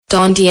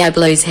Don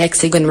Diablo's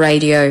Hexagon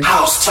Radio.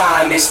 House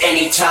time is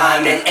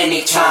anytime, and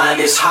anytime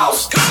is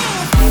house.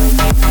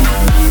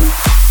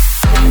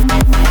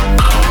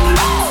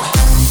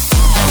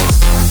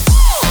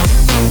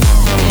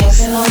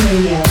 Hexagon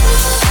Radio.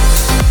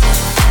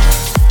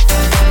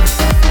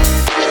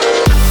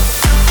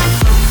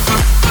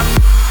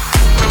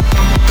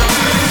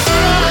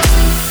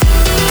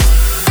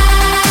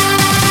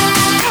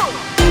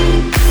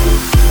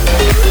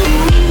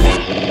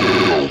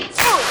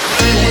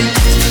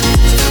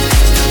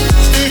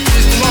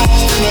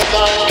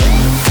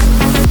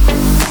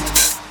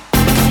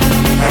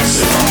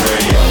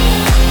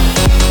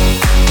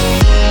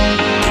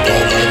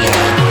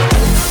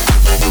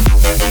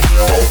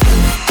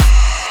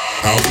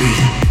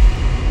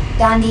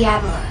 Don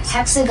Diablo,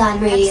 Hexagon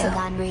Radio.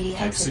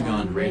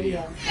 Hexagon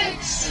Radio.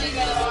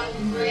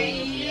 Hexagon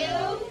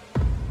Radio.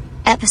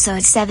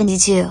 Episode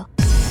 72.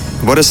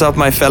 What is up,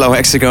 my fellow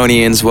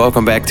Hexagonians?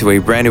 Welcome back to a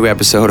brand new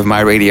episode of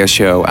my radio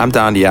show. I'm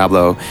Don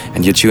Diablo,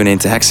 and you're tuning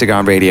into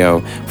Hexagon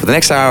Radio. For the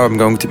next hour, I'm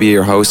going to be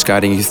your host,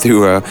 guiding you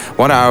through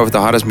 1 hour of the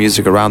hottest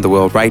music around the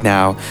world right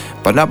now.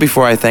 But not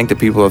before I thank the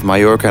people of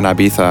Mallorca and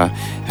Ibiza.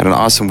 Had an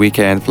awesome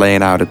weekend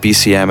playing out at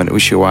BCM and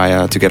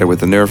Ushuaia together with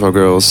the Nervo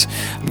girls.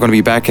 I'm going to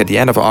be back at the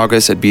end of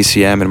August at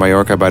BCM in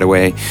Mallorca, by the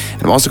way.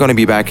 And I'm also going to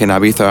be back in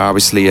Ibiza,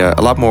 obviously, a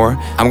lot more.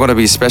 I'm going to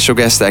be a special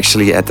guest,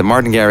 actually, at the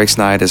Martin Garrix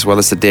night, as well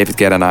as the David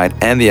Guetta night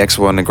and the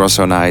X1 and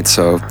Grosso night.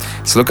 So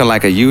it's looking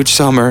like a huge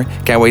summer.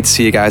 Can't wait to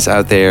see you guys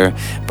out there.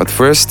 But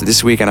first,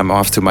 this weekend I'm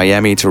off to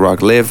Miami to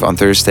rock Live on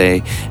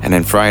Thursday. And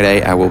then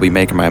Friday, I will be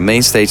making my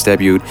main stage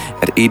debut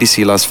at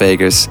EDC Las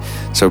Vegas.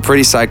 So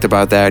pretty psyched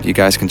about that. You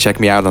guys can check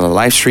me out on the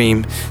live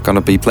stream.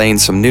 Gonna be playing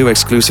some new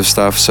exclusive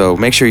stuff, so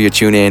make sure you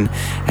tune in.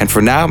 And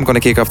for now, I'm gonna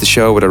kick off the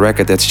show with a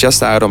record that's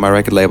just out on my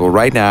record label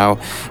right now.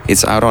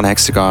 It's out on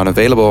Hexagon,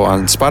 available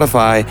on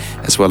Spotify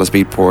as well as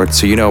Beatport,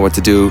 so you know what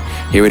to do.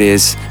 Here it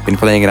is. Been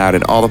playing it out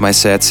in all of my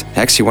sets.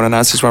 Hex, you wanna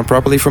announce this one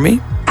properly for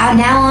me? Out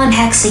now on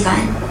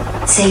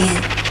Hexagon, saying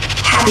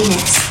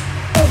happiness.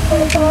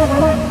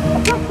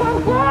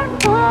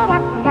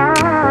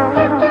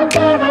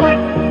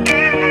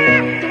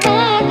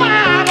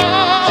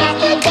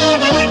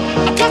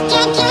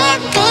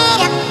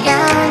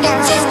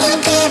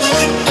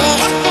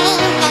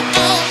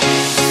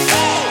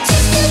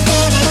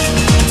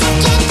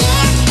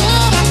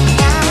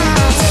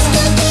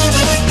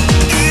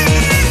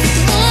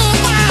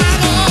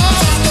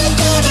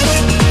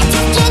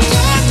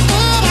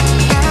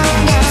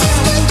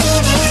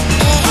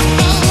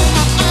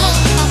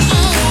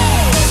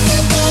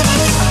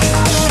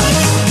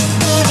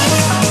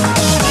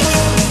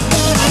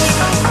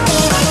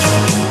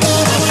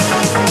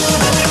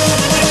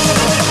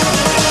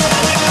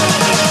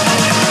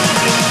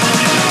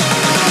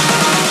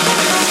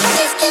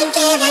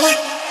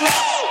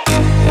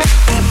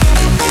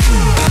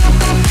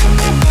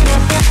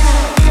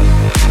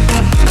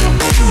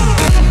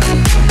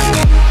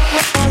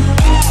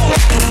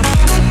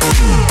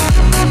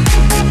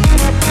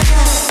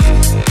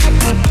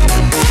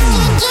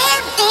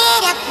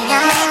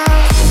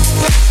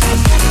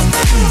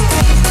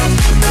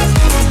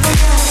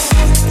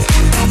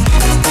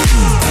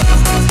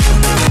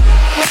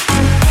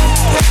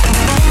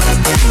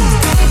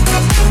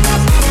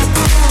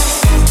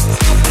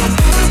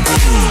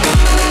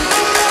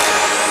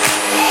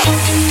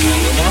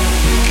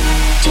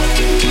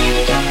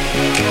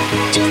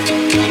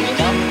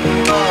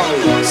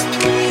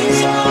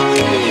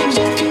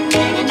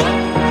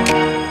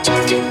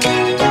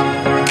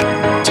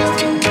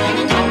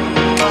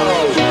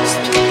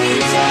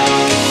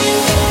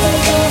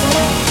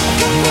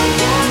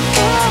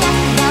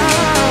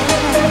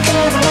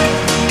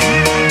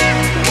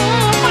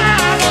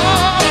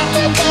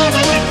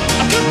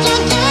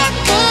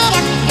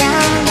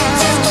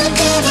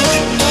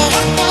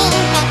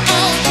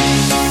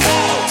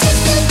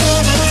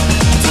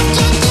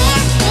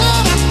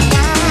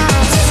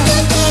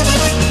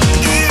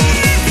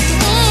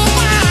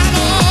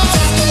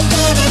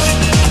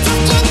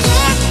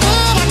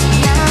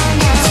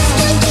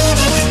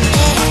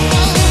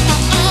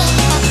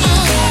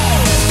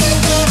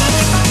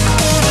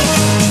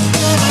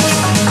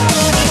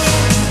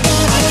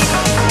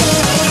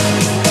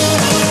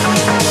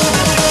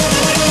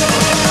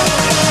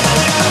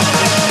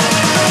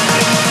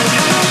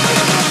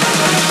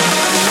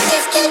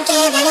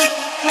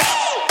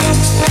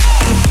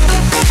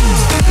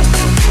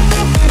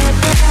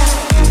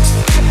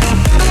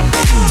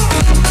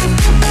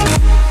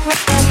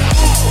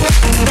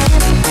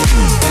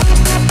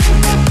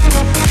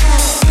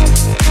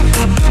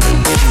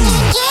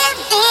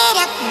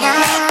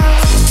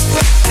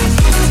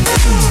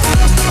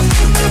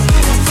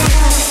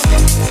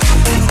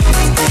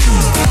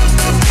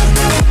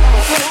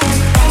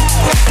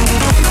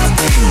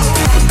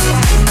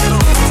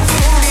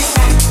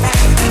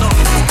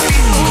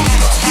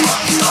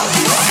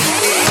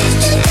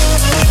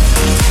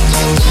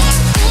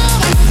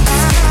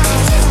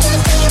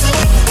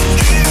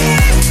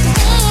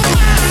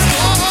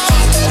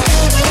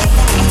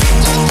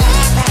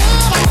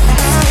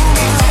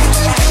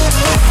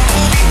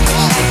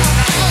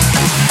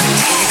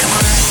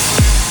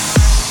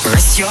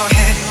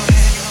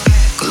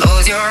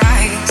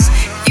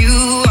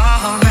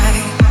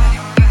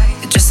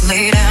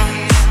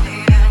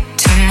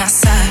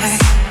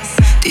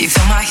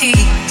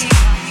 heat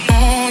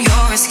on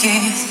your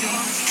skin.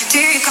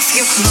 Take off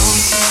your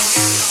clothes,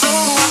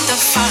 blow up the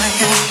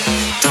fire.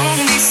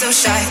 Don't be so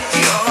shy.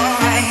 You're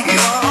right,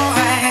 you're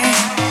right.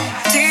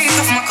 Take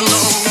off my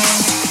clothes.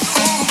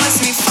 Oh, bless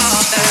me,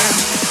 Father.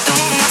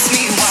 Don't ask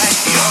me why.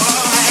 You're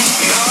right,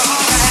 you're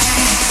right.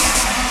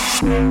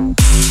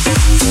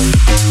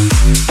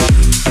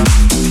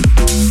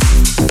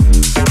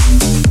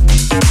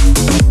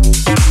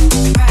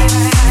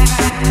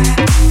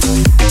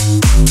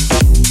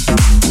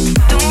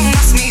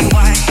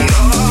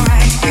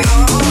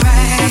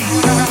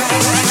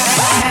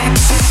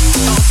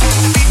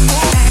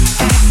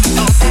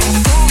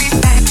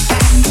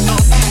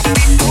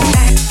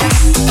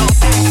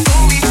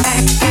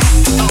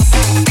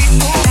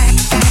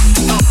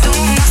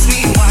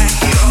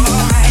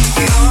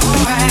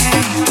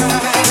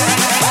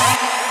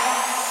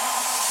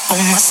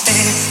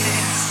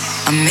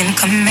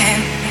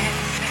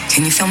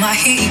 Can you feel my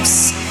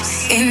hips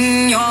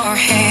in your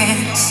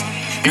hands?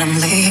 And I'm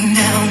laying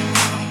down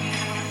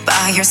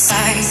by your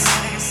side.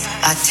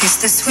 I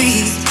taste the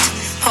sweet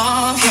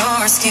of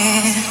your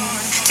skin.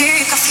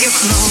 Take off your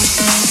clothes,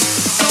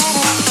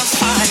 blow up the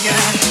fire.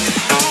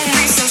 Don't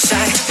be so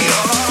shy.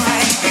 You're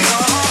right,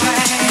 you're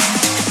right.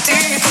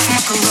 Take off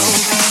my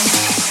clothes.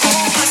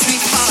 Oh, bless me,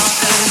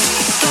 Father.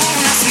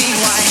 Don't ask me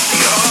why.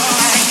 You're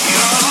right,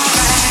 you're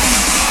right.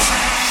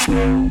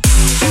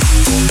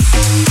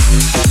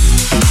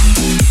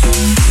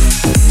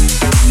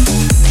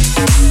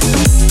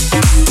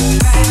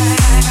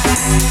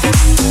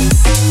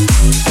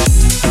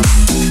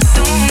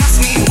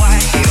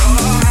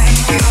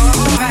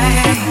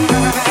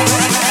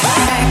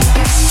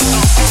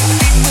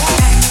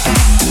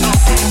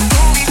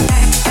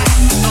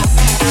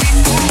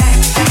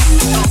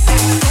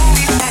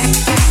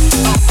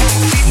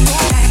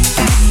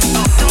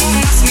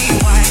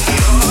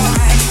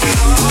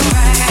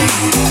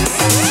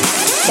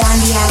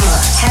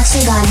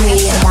 Hexagon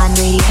Radio.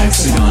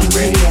 Hexagon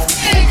Radio.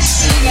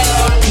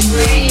 Hexagon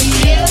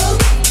Radio.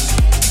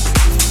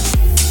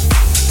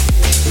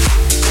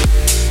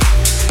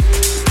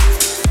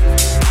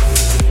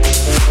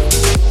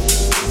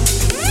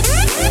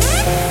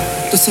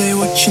 They say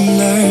what you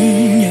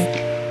learn, yeah.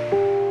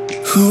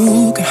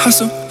 Who can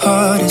hustle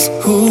hardest?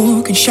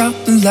 Who can shout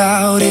the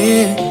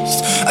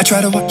loudest? I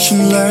try to watch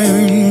and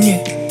learn,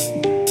 yeah.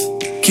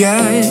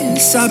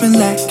 Guess I've been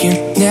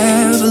lacking,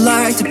 never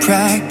like to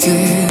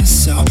practice.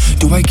 So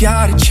do I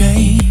gotta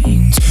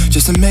change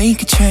just to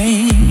make a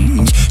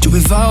change? To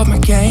evolve my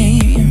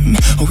game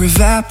or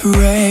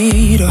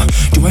evaporate? Or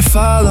do I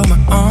follow my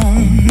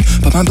own,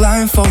 put my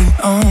blindfold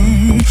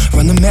on,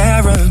 run the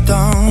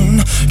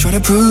marathon, try to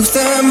prove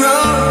them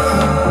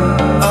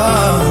wrong?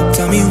 Oh,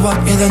 tell me what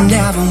if there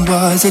never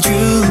was a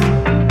truth,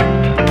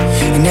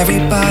 and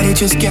everybody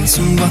just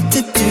guessing what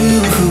to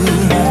do.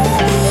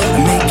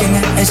 I'm making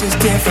it as just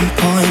different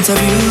points of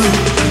view.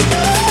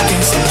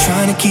 Guess I'm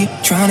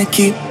trying to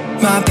keep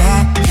my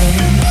balance.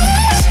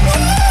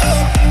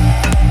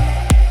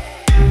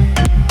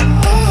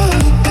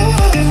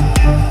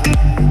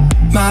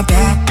 My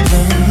balance.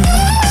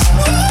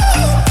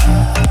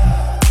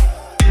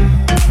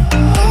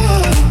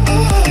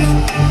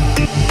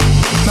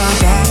 My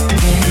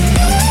balance.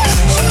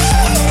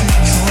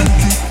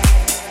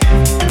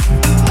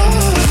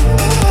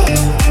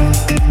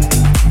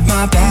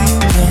 My balance.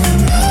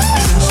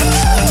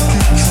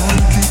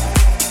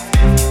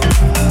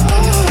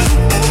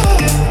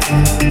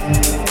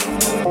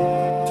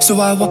 So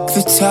I walk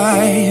the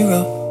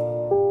tightrope,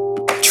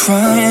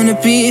 trying to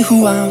be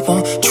who I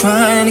want,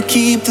 trying to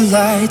keep the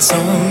lights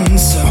on.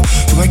 So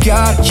do I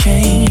gotta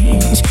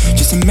change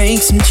just to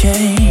make some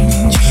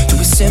change? To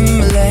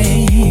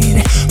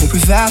assimilate or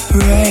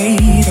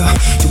evaporate? Or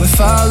do I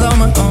follow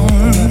my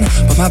own,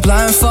 put my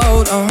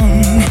blindfold on,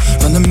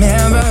 run the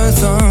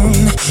marathon,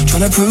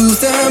 trying to prove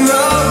them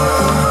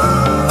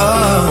wrong?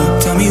 Oh,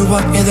 tell me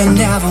what if there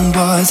never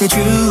was a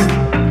truth,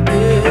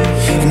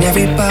 and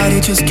everybody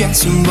just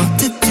guessing what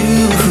to do.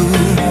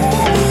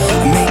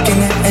 I'm making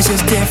it as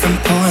just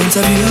different points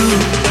of view.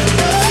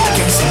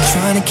 Guess I'm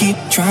trying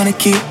to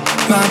keep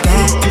my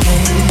balance.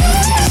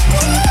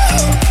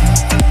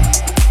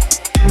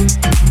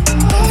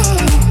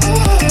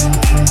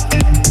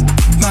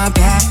 My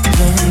balance.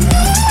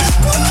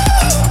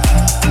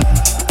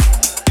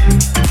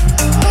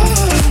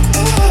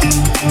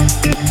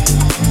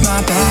 My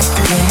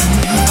balance.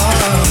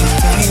 Oh,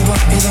 tell me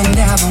what if there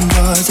never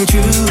was a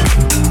truth,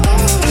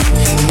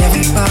 and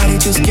everybody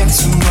just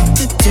guessing what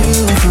to do.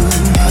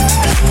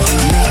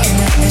 Making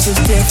it as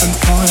just different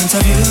points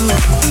of view.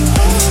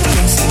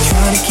 Guess I'm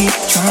trying to keep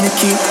my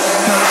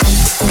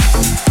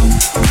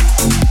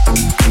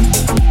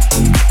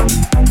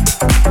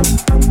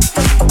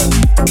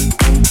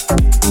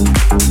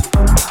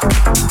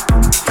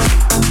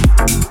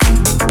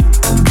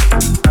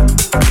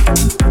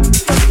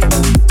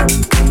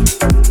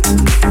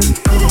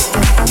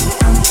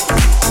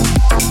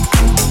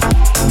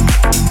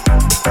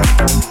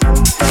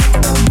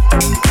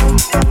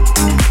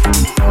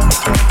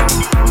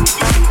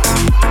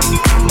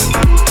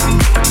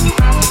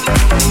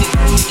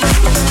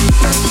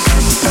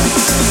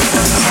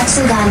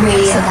Hexagon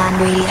Radio. Hexagon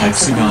Radio.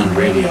 Hexagon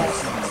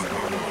Radio.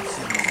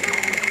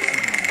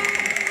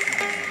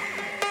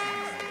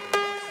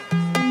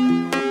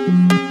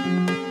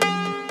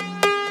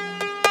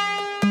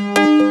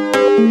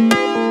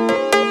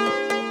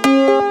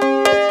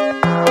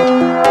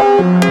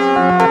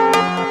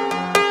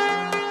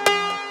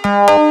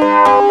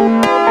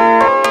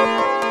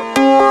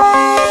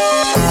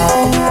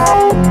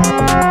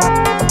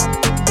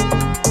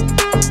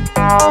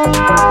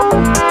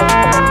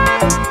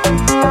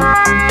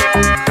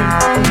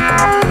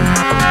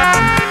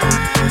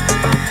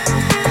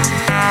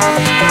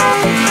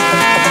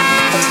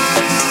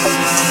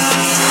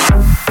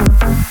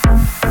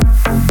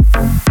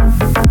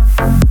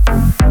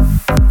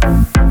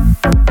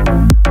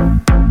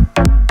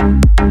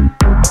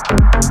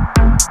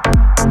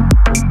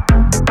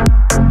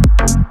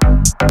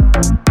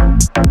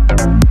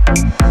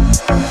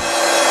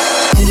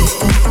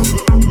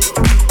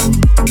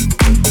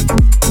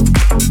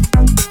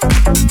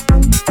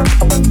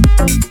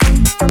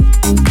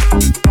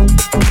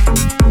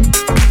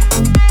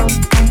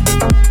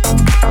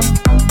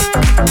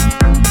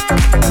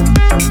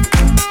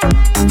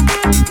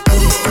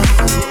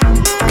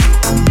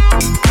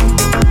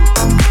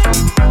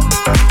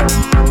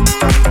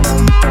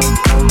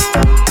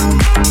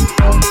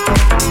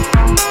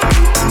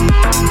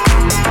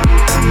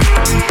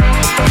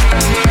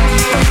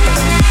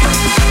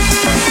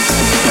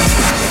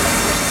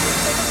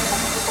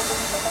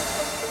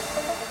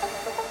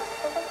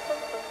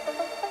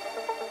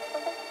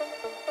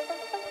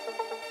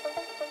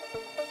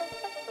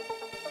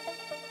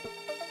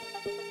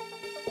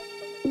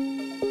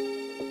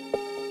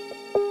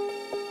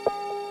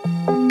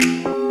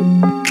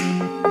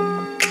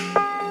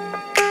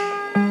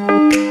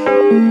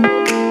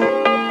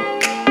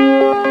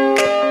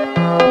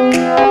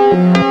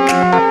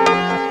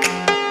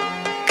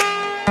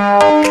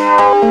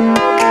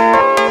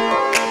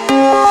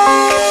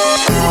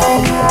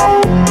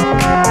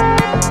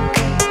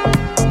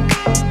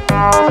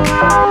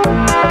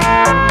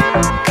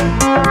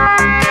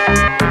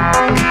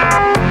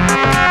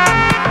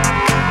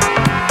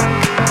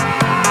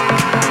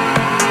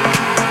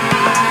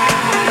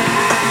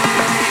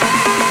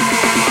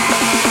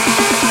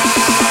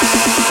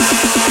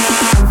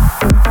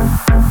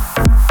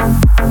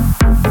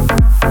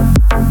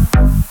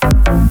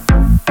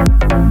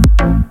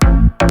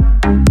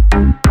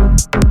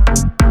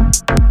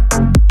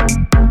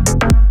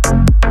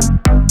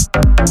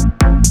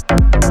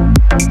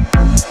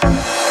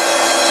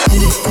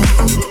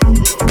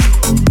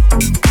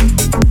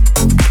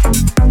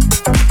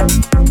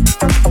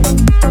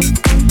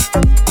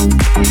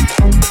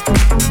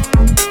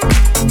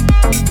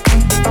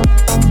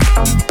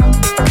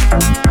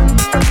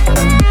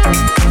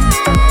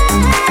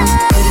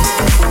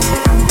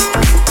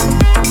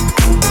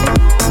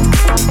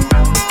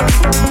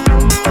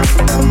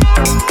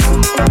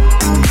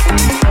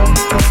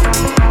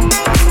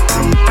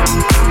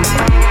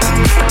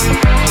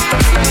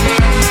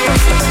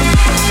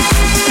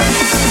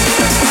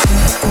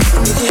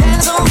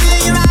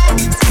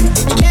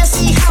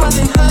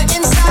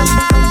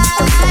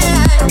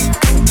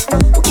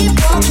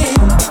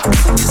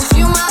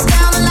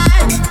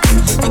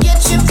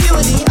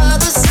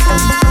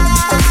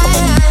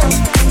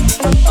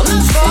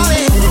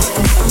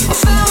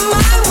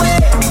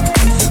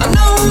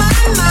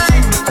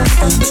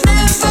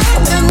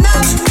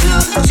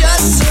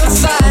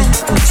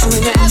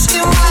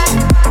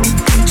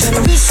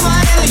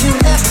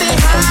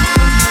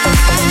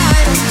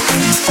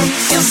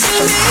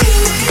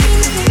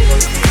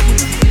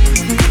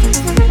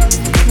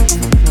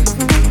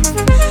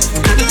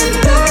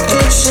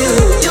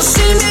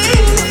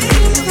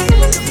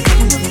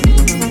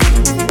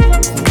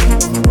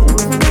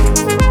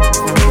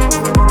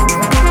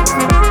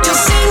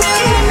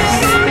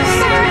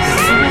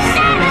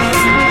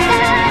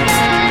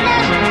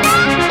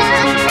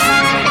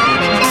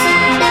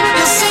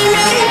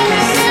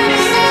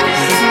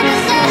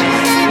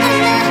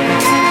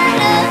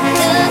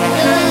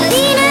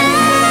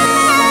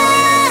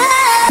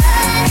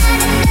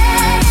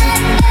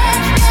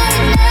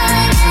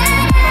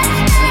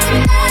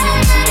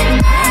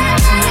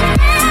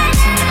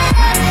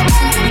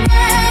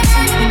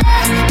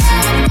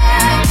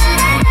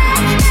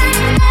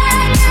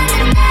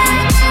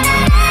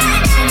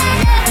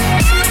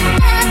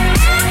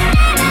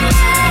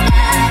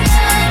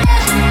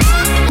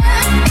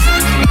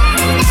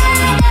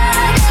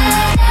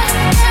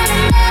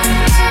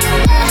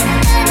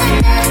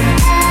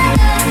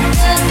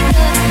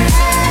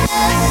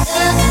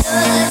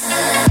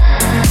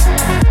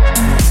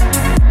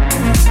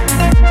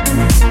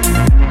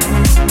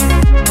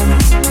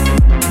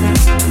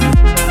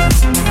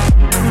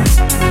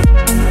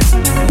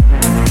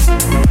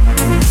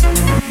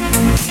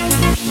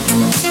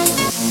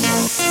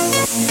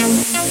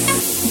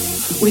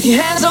 With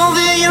your hands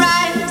over your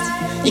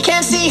eyes, you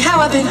can't see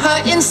how I've been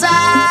hurt inside.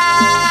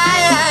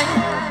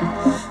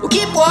 We'll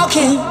keep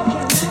walking,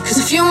 cause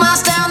a few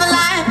miles down the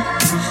line,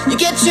 you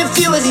get your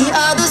view of the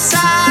other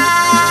side.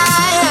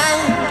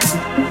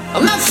 I'm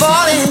I'm not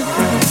falling.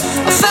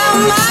 I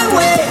found my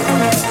way.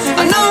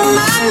 I know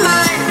my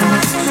mind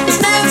is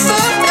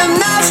never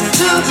enough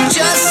to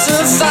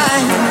justify.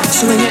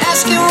 So when you're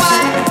asking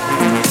why,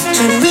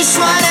 try to reach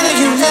whatever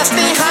you left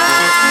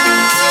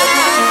behind.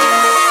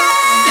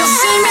 You'll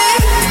see me.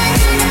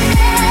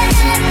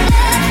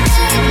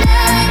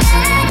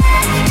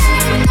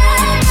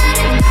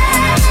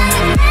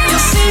 You'll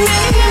see me.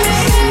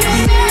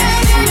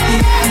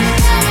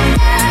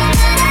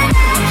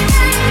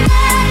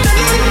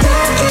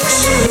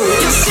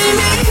 You'll see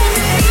me.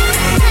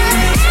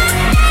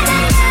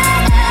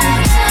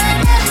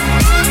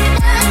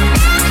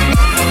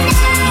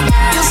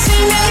 You'll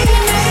see me.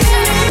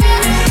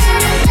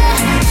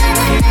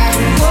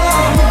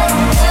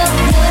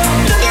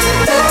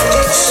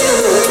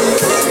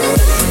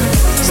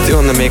 Still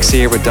in the mix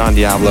here with Don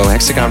Diablo,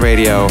 Hexagon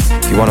Radio.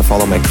 If you want to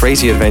follow my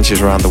crazy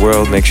adventures around the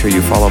world, make sure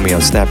you follow me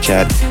on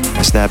Snapchat.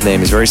 My Snap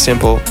name is very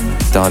simple,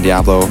 Don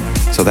Diablo,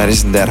 so that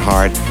isn't that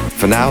hard.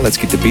 For now, let's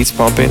keep the beats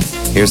pumping.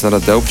 Here's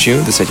another dope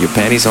tune to set your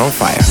panties on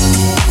fire.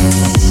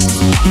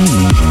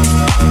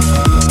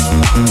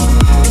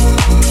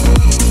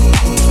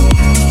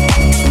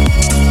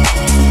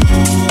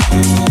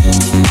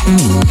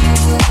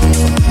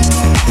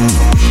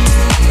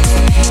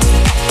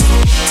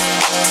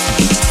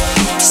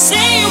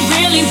 Say you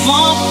really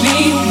want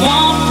me.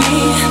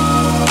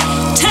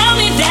 Tell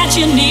me that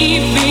you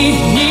need me.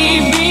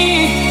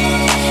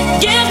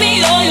 Give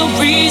me all your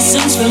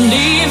reasons for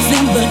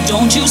leaving, but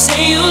don't you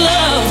say you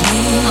love me.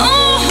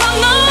 Oh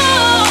no.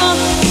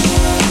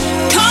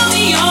 Call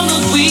me on the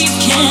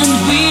weekend.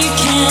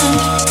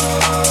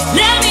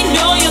 Let me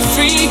know you're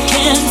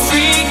freaking.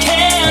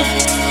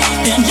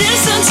 Then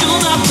listen to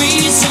my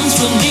reasons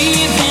for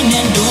leaving,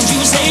 and don't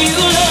you say you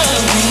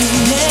love me.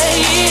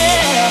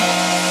 Yeah.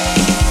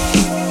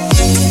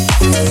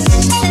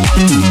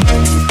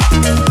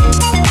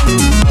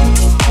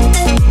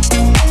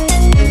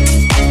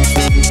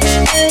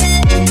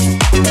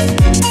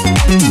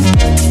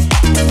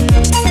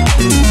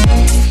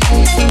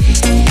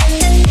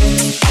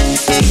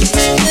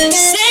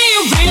 Say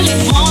you really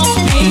want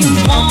me.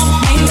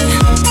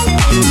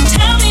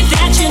 Tell me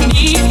that you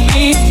need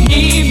me.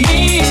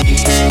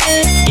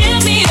 Give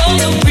me all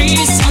your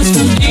reasons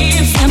for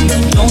leaving,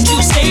 but don't you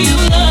say you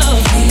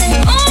love me.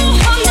 Oh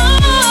no.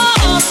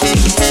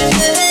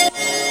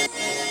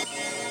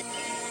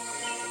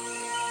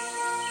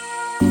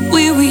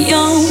 We were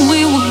young, we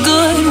were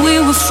good, we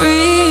were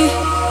free.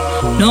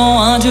 No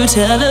one to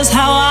tell us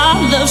how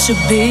our love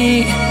should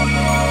be.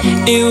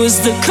 It was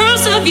the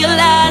curse of your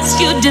lies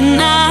you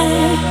denied,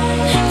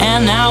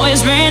 and now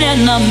it's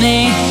raining on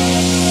me.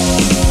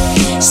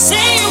 Say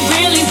you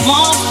really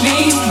want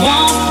me.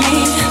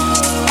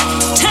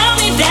 Tell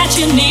me that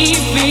you need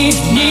me.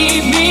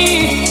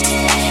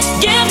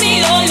 Give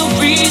me all your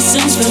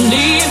reasons for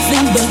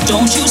leaving, but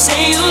don't you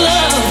say you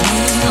love me.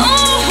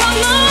 Oh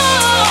no.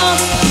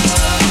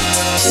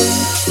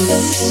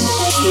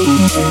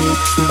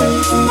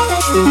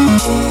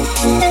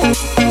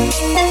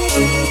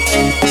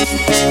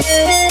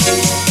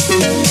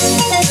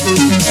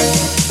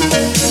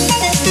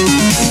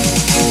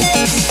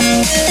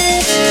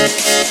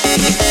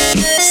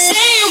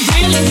 Say you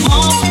really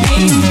want me.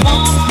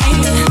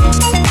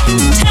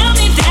 Tell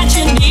me that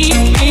you need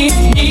me.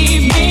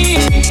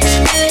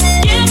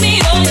 Give me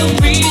all your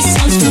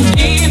reasons for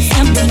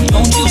leaving, but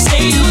don't you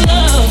say you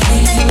love me.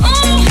 Oh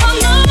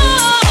no.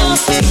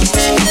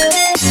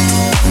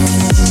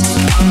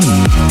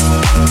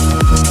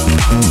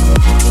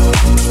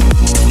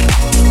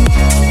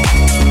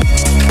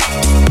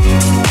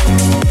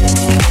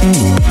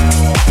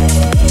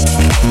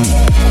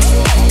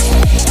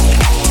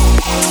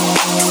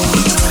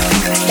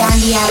 Don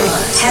Diablo,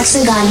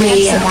 Hexagon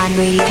Radio.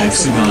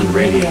 Hexagon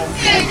Radio.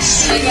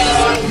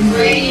 Hexagon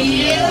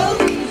Radio.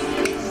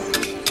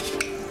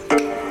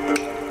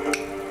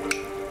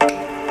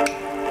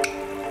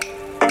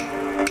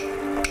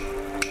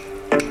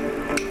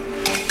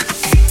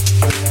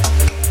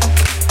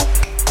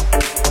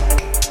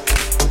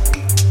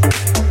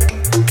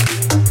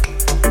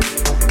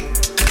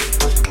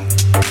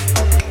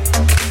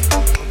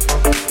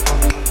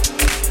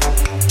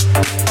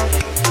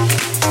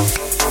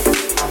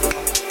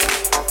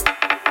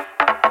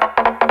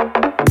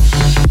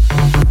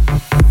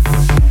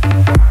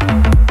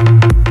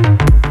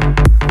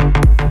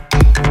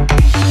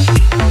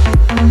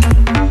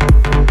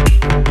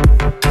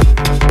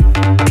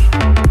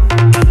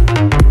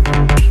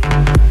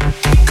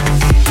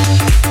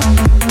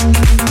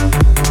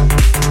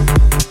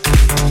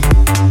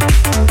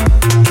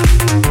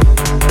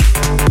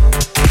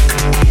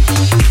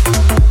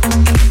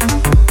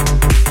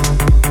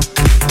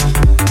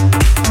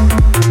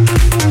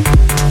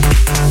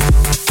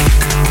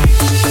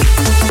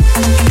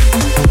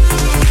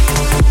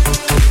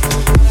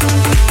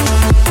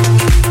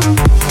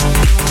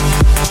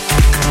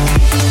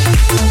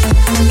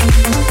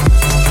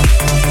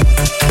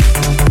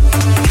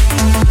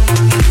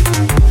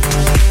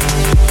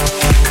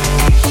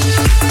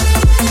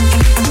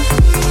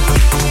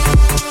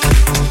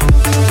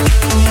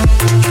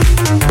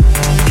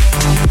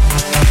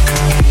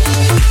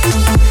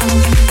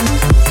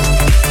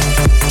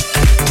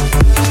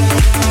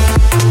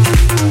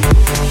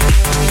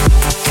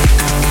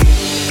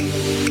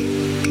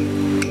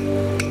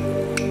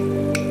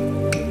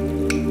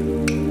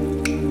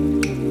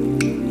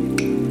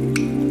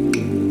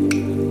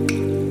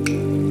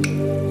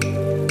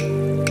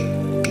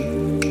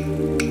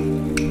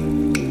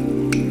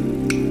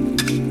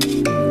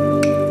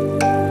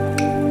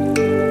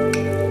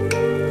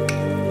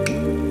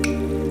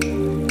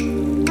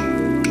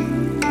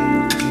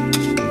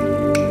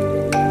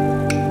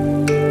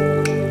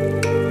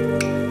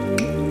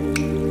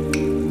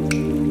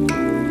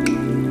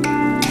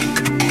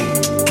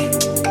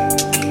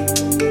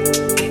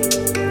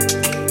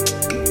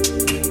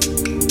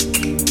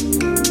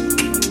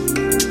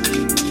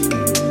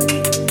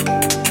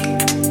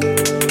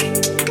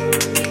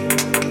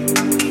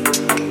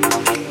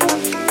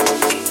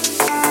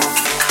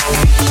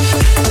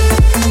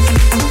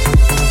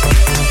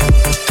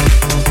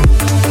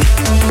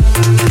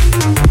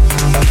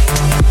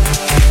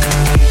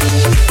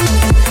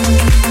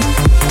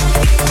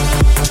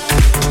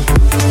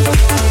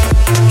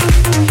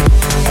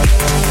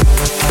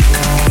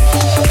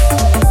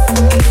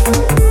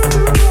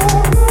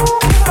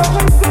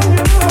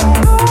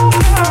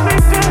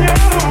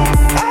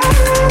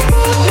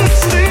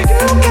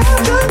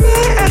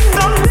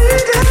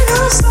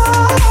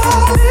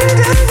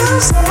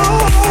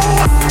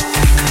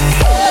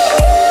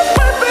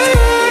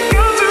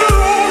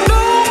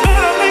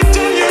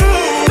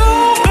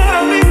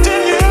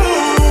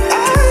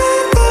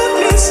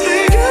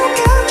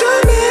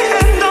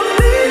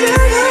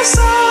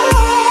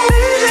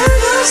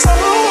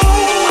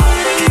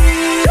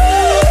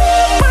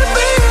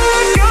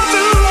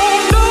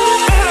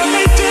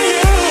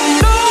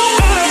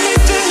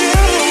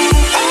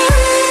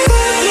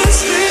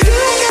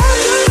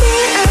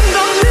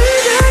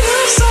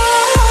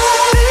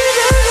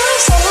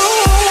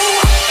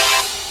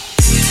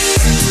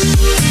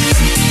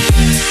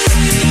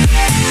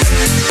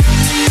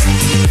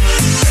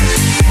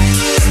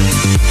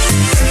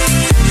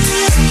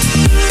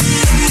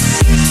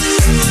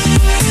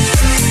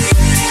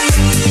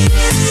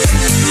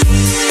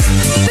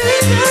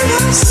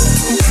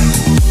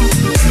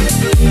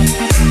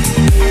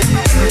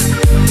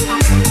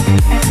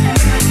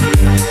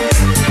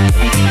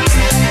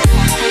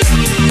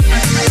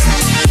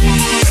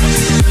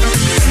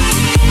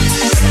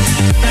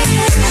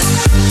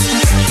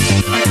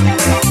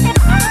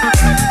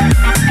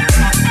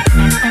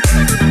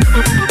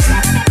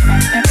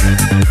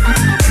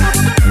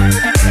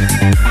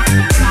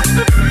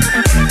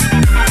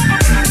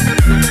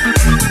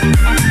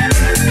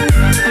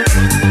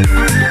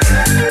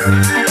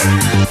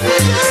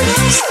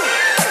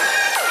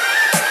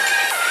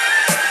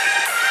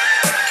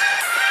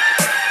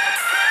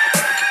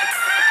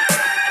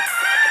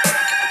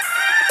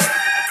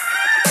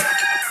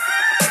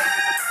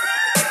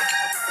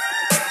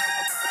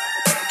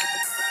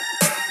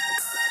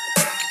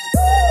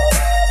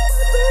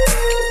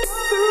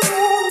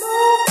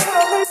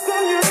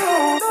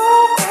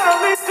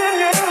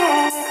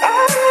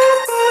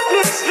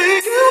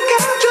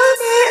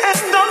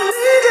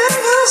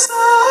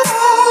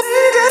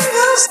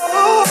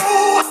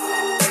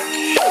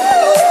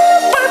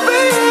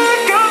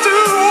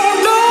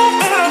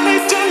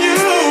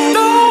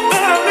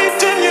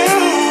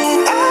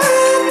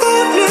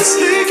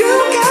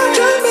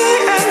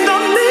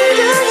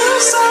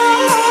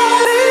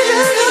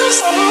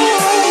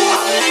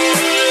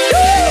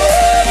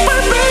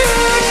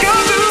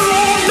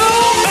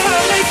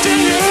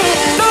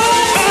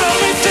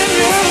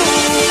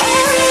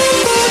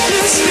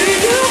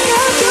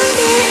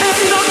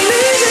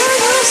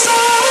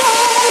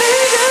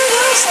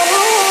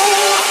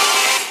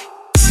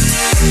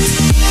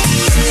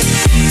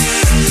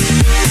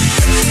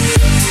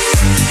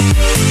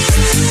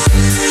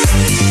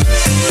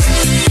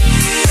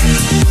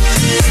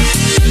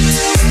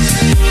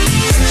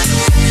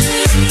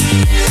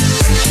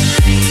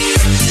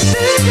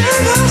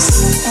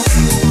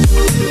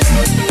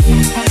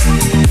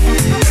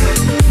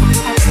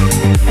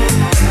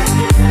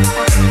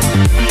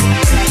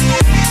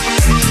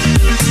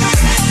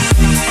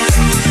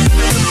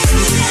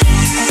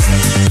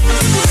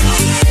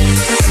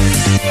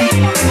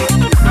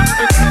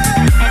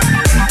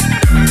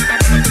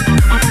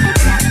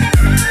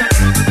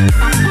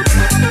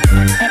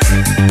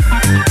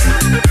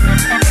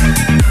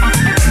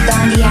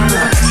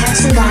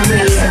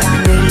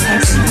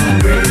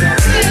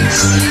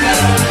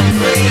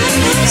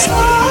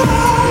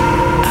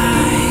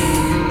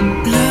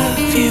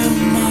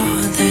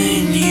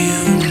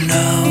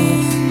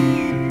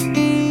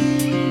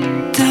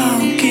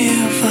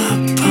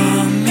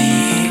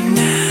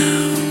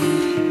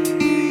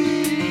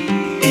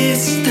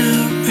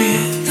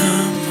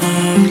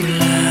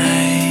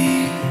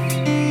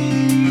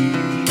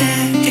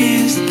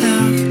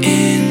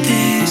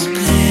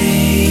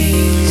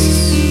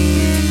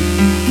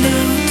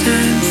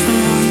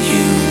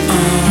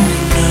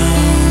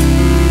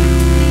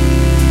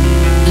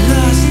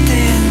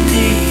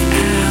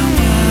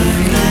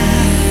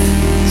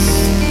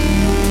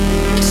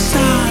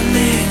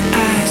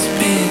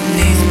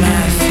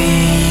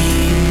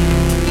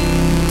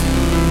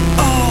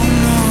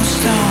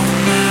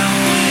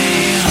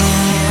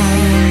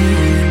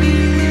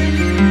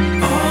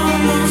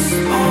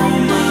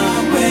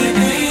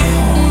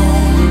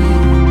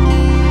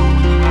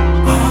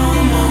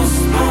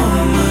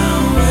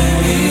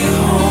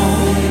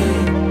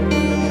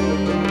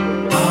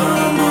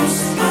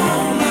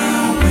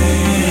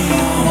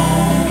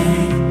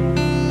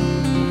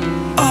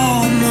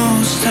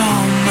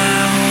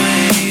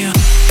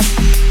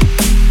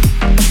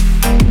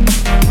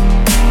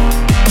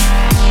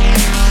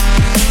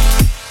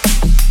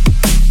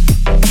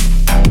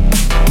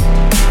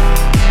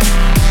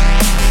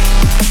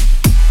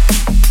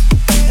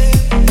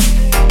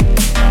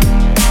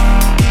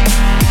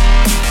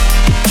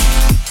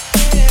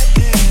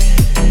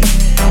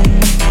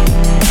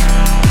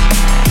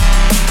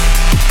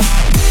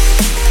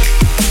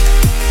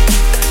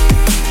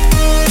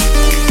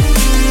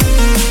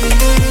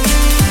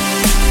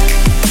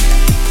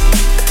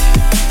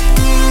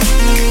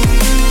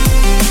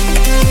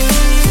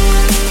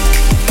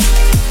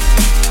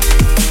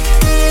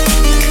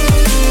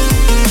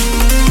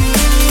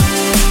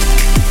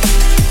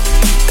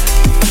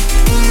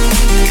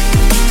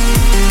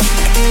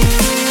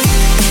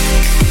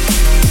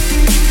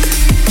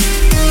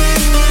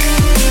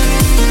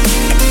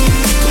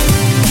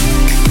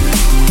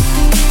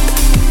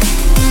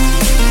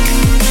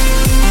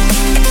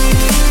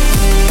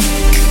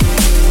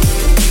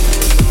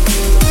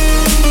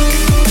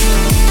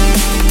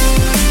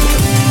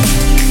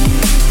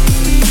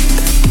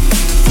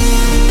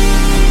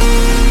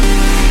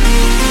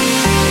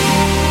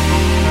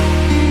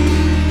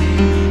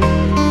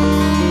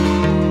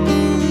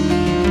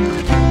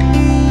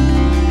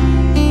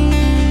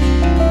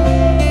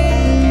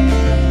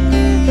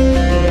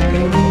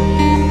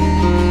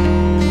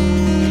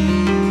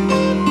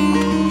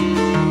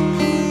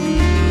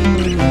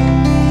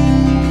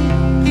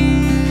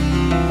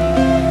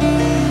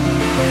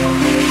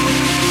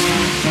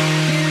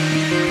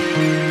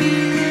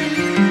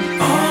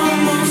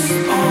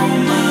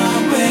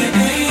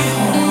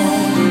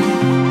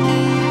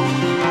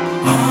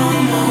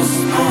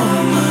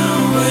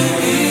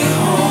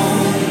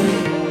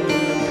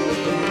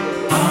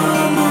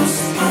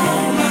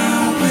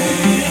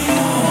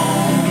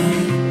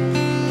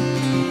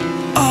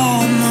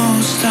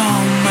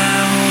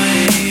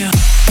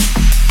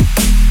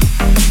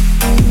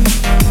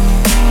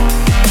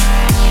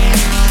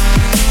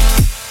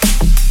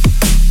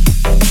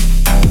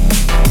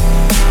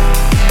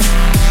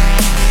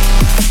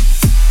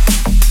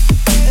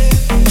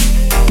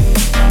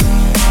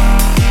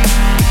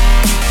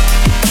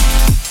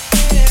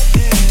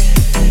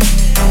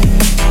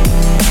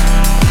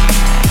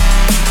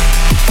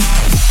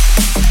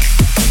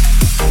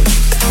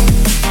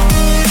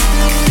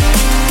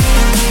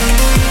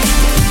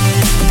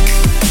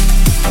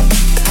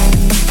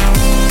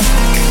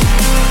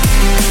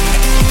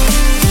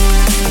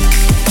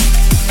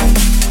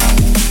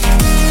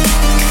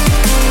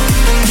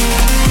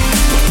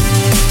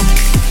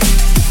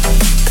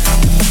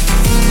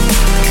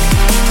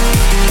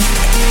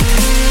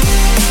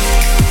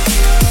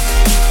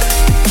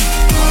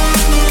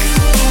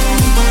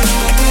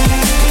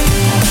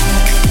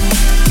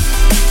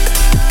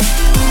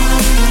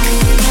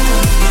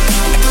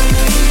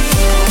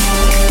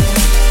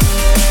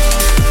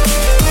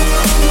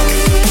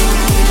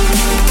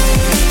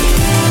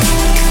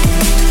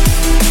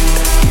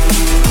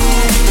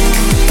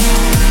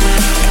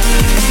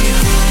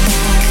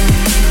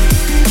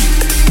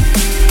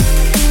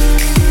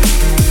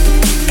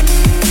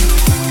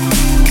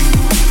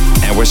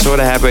 sort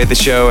of halfway the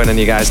show, and then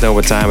you guys know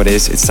what time it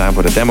is. It's time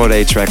for the Demo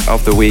Day track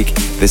of the week.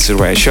 This is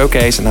where I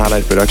showcase and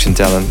highlight production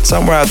talent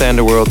somewhere out there in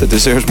the world that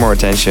deserves more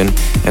attention.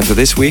 And for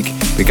this week,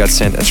 we got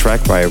sent a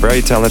track by a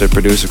very talented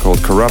producer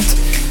called Corrupt.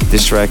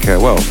 This track,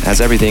 has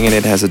everything in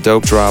it. Has a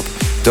dope drop,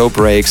 dope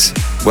breaks,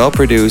 well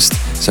produced.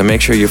 So make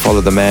sure you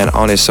follow the man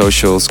on his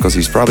socials, because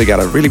he's probably got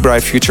a really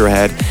bright future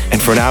ahead.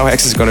 And for now,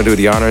 Hex is going to do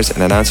the honors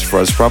and announce it for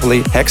us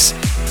properly. Hex,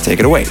 take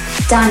it away.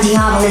 Don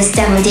Diablo's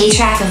Demo Day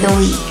track of the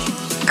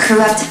week.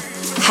 Corrupt.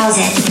 How's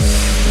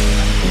it?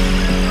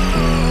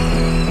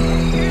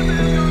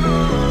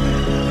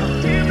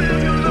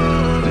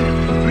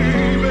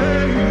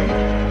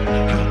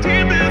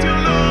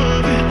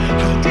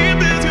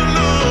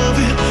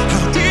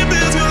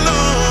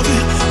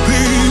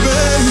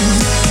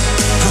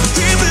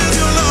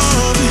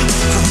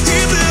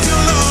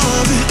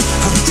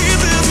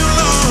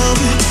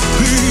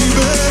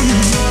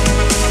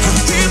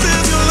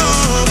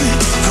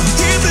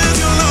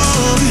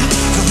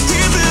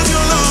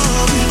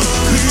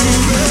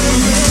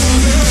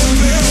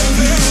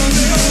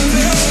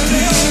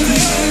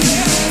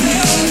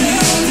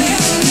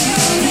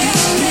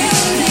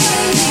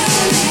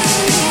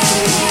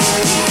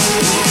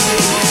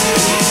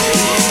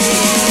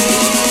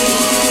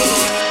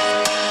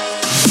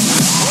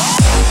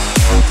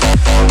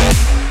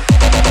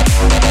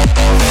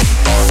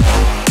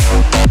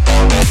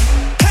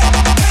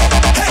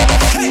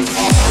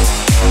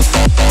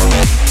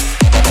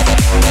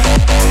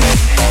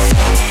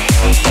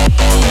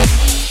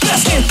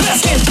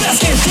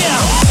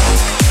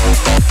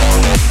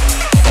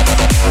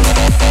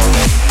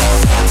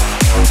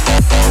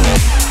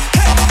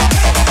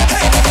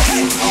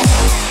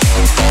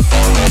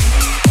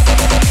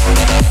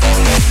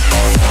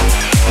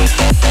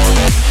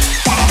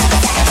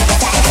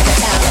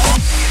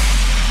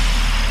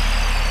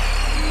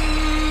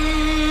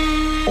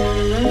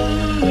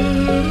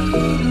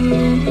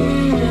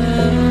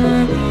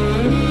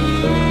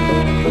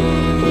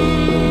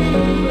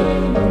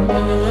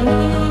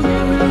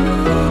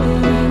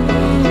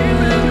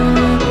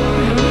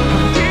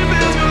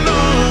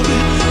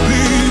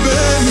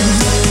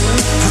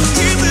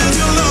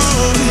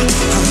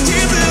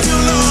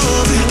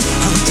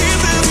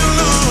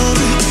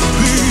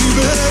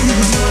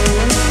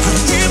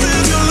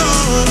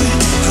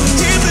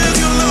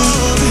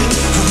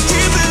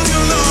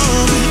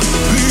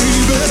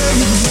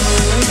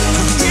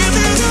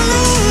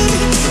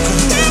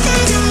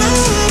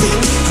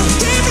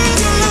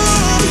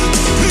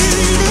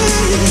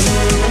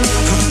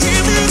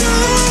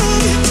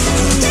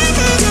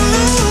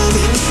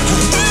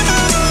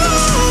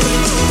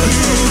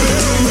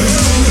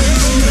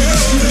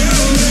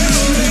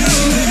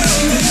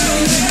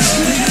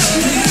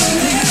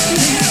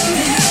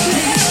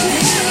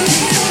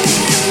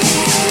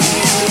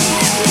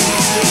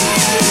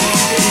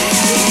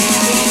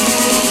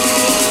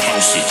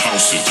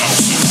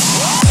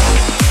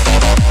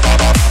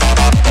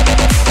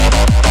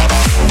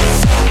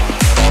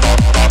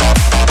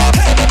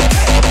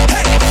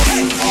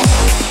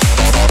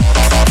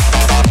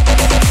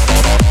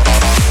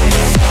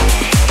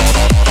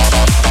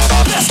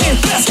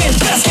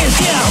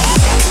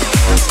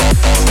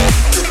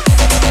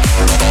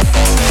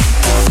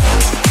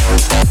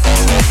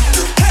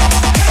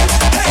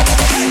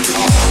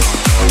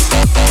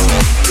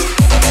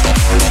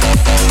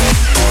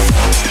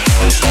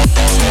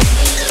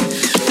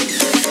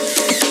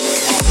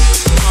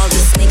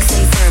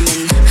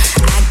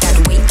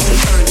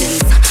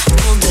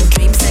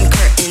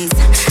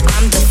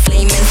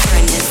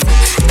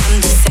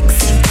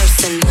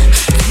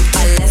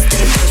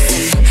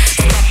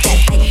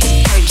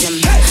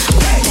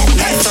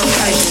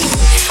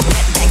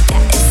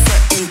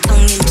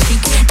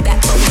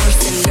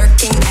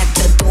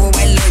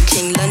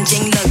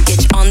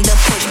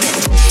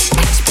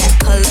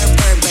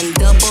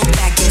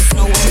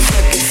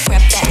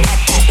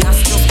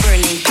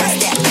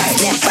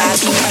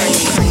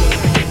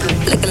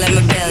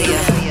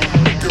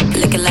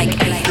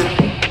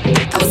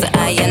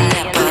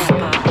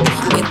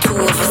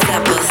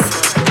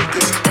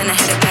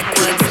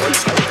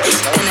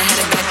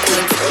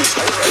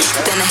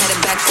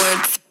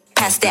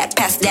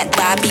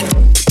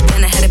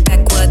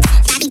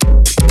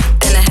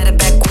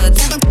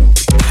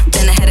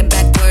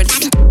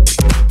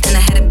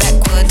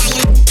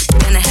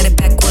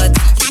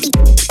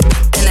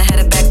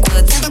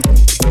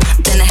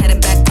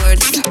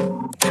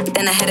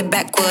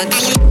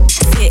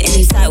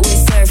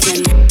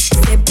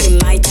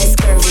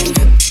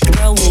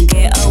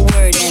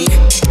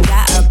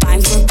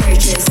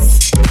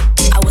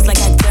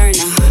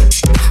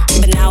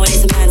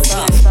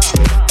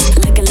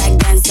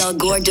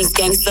 Gorgeous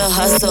gangster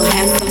hustle,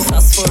 handsome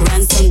sauce for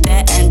ransom,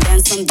 debt and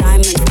then some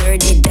diamonds,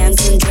 dirty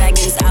dancing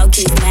dragons, out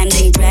King's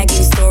Landing,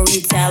 dragging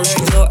storyteller,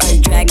 you're a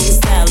dragon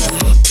seller.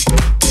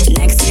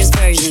 Next year's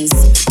versions,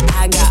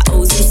 I got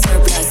O's in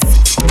surplus,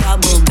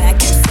 double back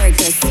at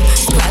circus,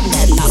 clap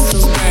that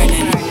nostrils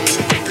burning.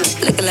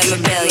 Looking like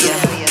Mabelia,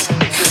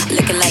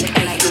 looking like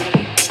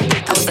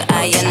I was the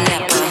Aya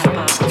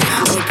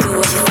Napa.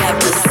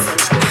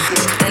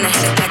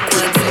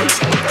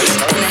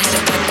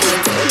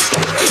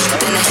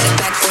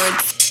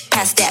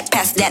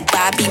 that,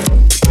 Bobby.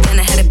 Then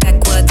I headed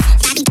backwards.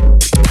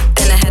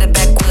 Then I headed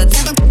backwards.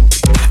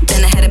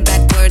 Then I headed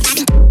backwards.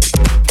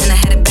 Then I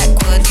headed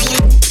backwards.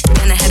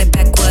 Then I headed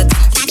backwards.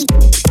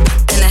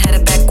 Then I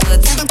headed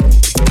backwards.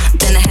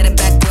 Then I headed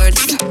backwards.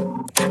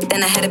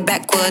 Then I headed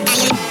backwards.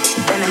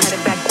 Then I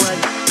headed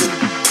backwards.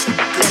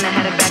 Then I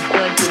headed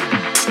backwards.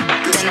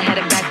 Then I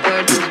headed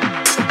backwards.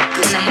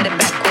 Then I headed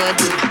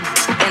backwards.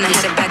 Then I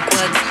headed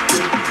backwards.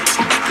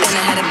 Then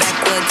I headed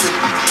backwards.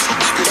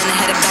 Then I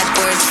headed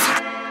backwards.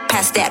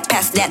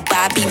 Past that,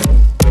 Bobby.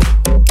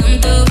 Come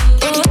through,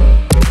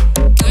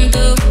 come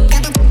through,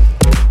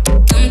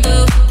 come through, come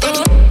through,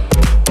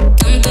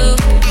 come through,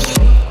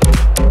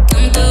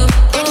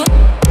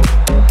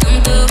 come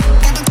through,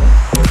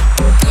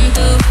 come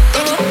through.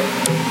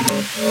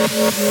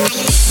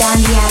 Don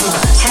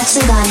Diablo,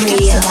 Hexagon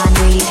Radio,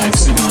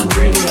 Hexagon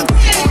Radio.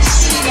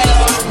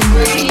 Hexagon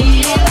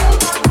Radio.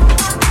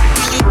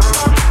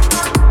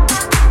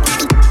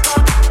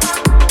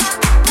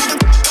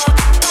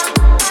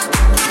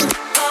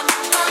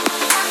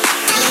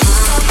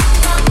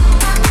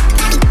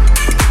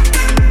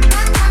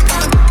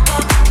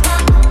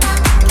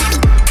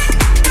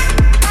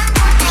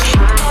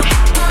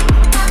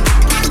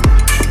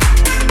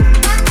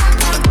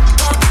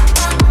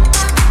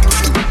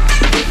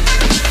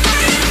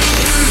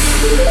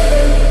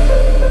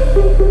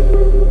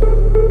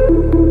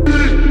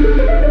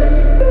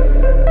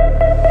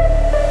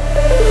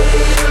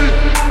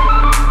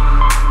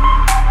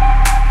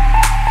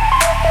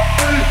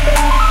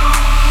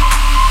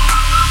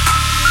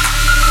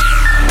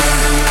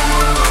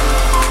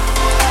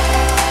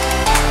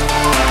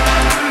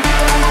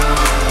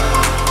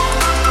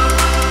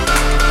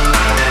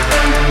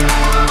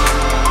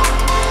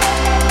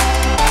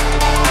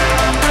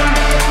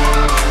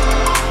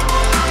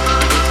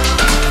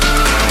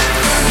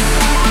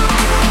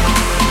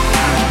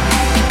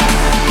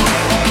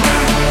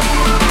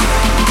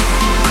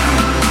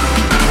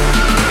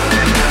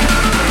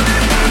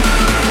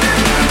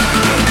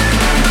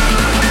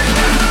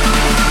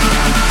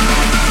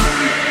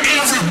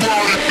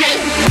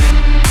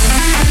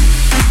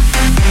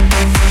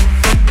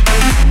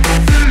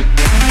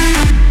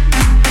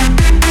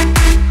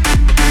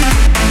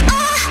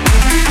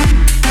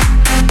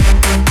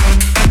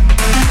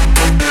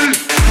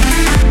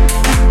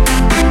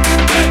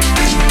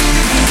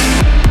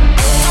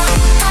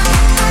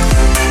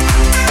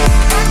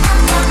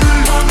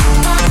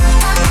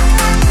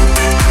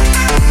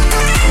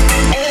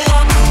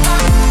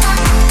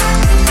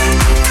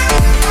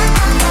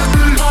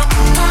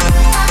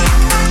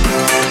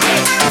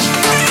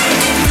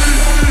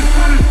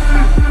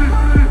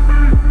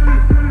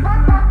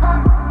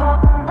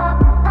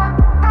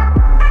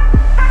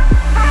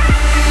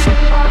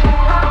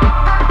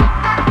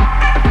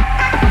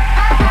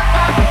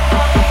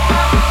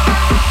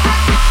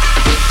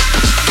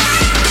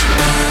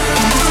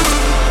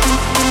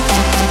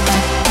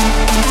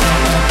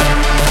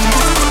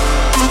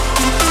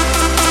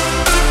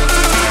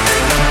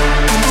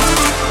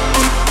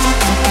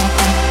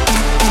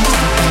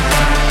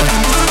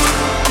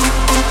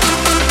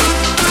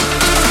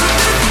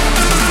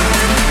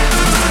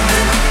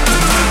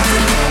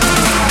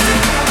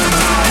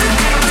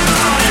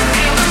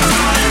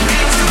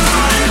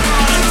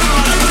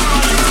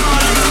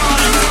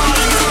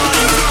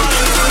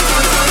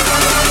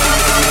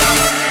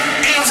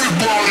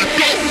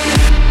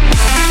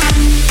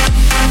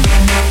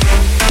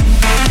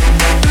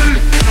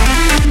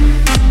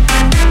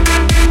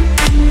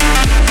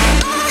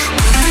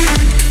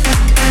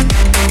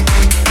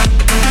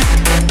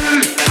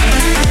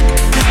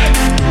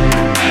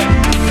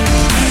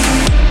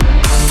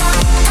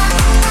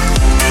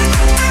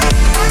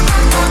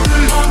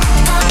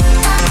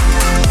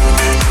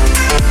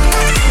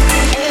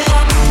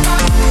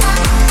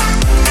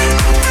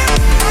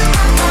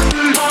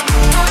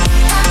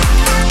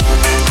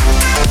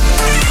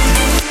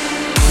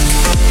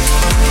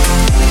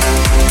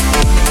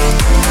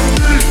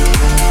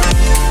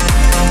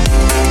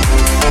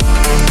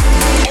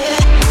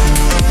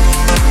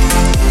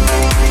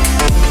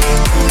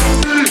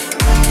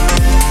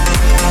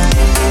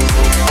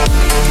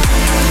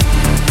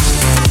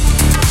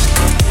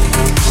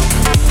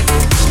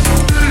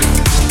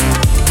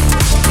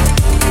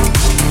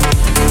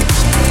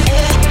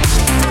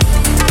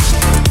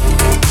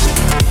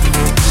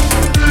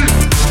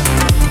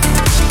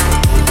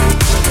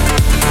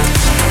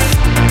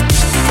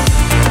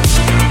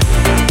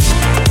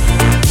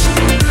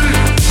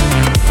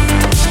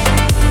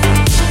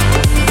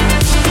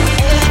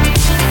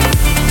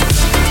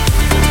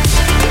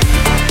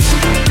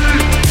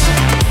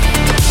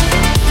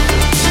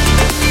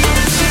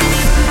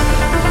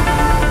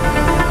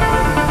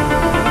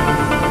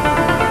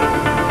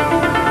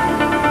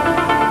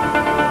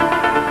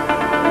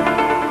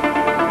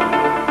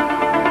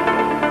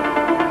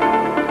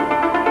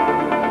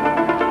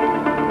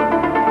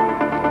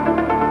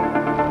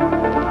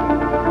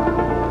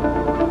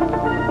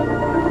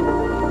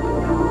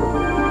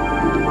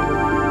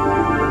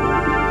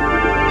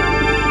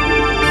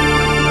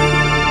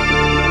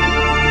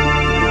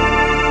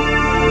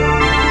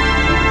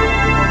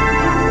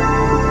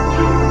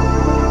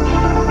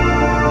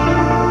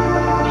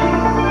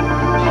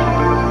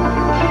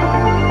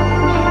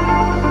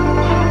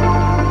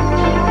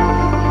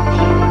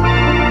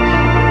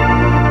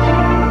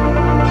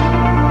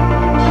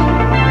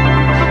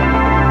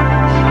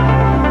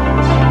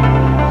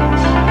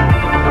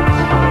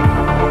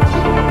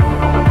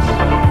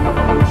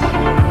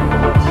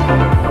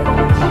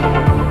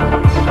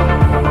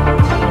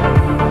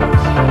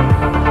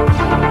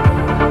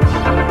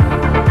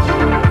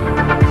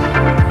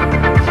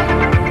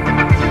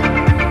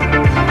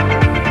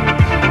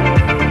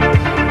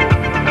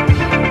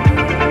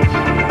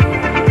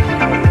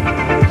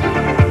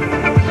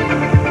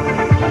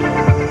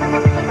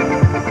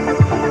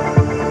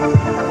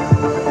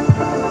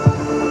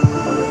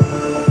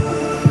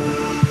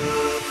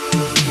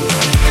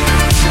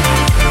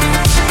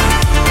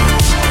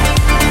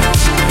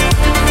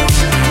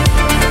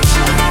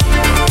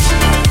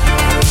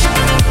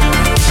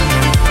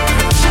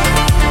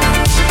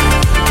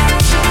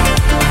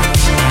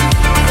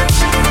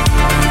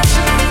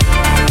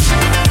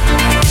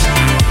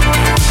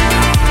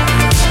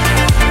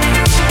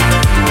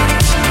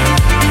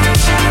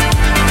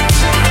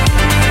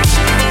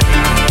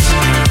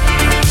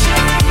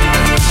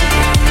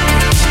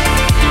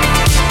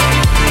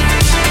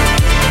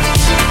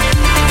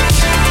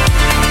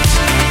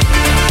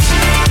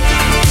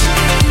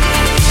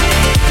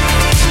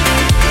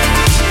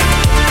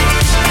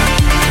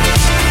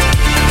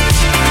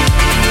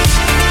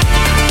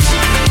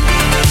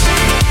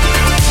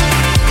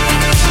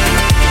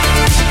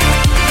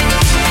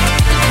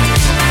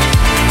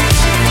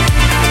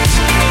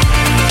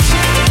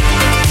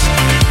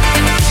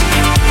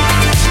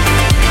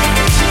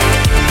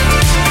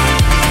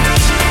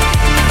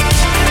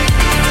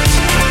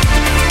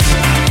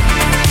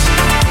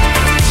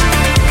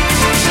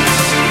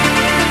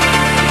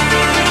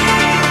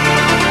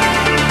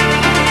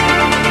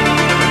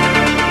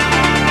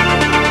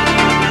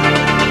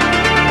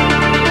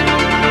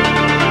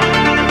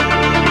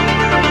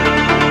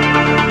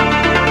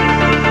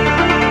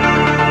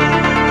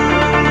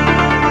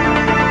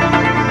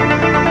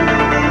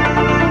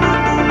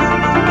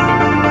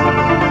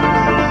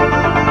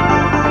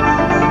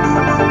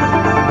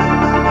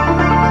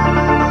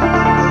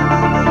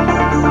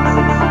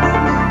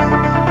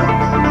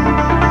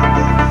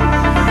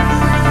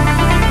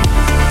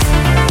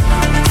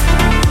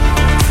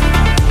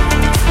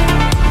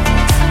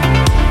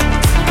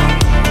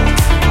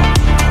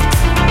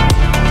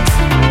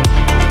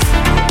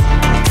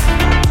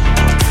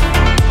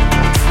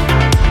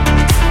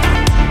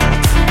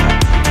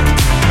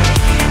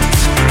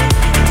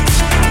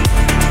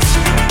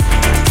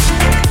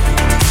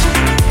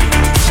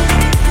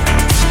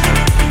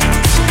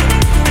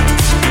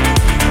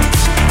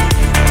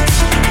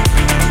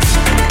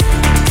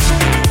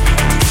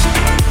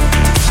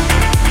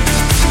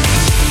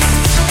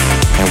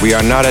 we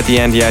are not at the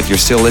end yet. You're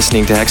still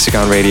listening to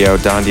Hexagon Radio,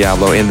 Don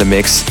Diablo in the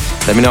mix.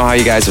 Let me know how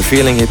you guys are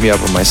feeling. Hit me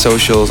up on my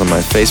socials, on my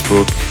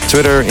Facebook,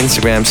 Twitter,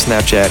 Instagram,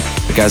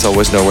 Snapchat. You guys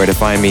always know where to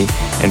find me.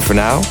 And for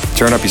now,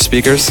 turn up your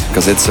speakers,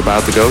 because it's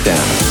about to go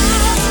down.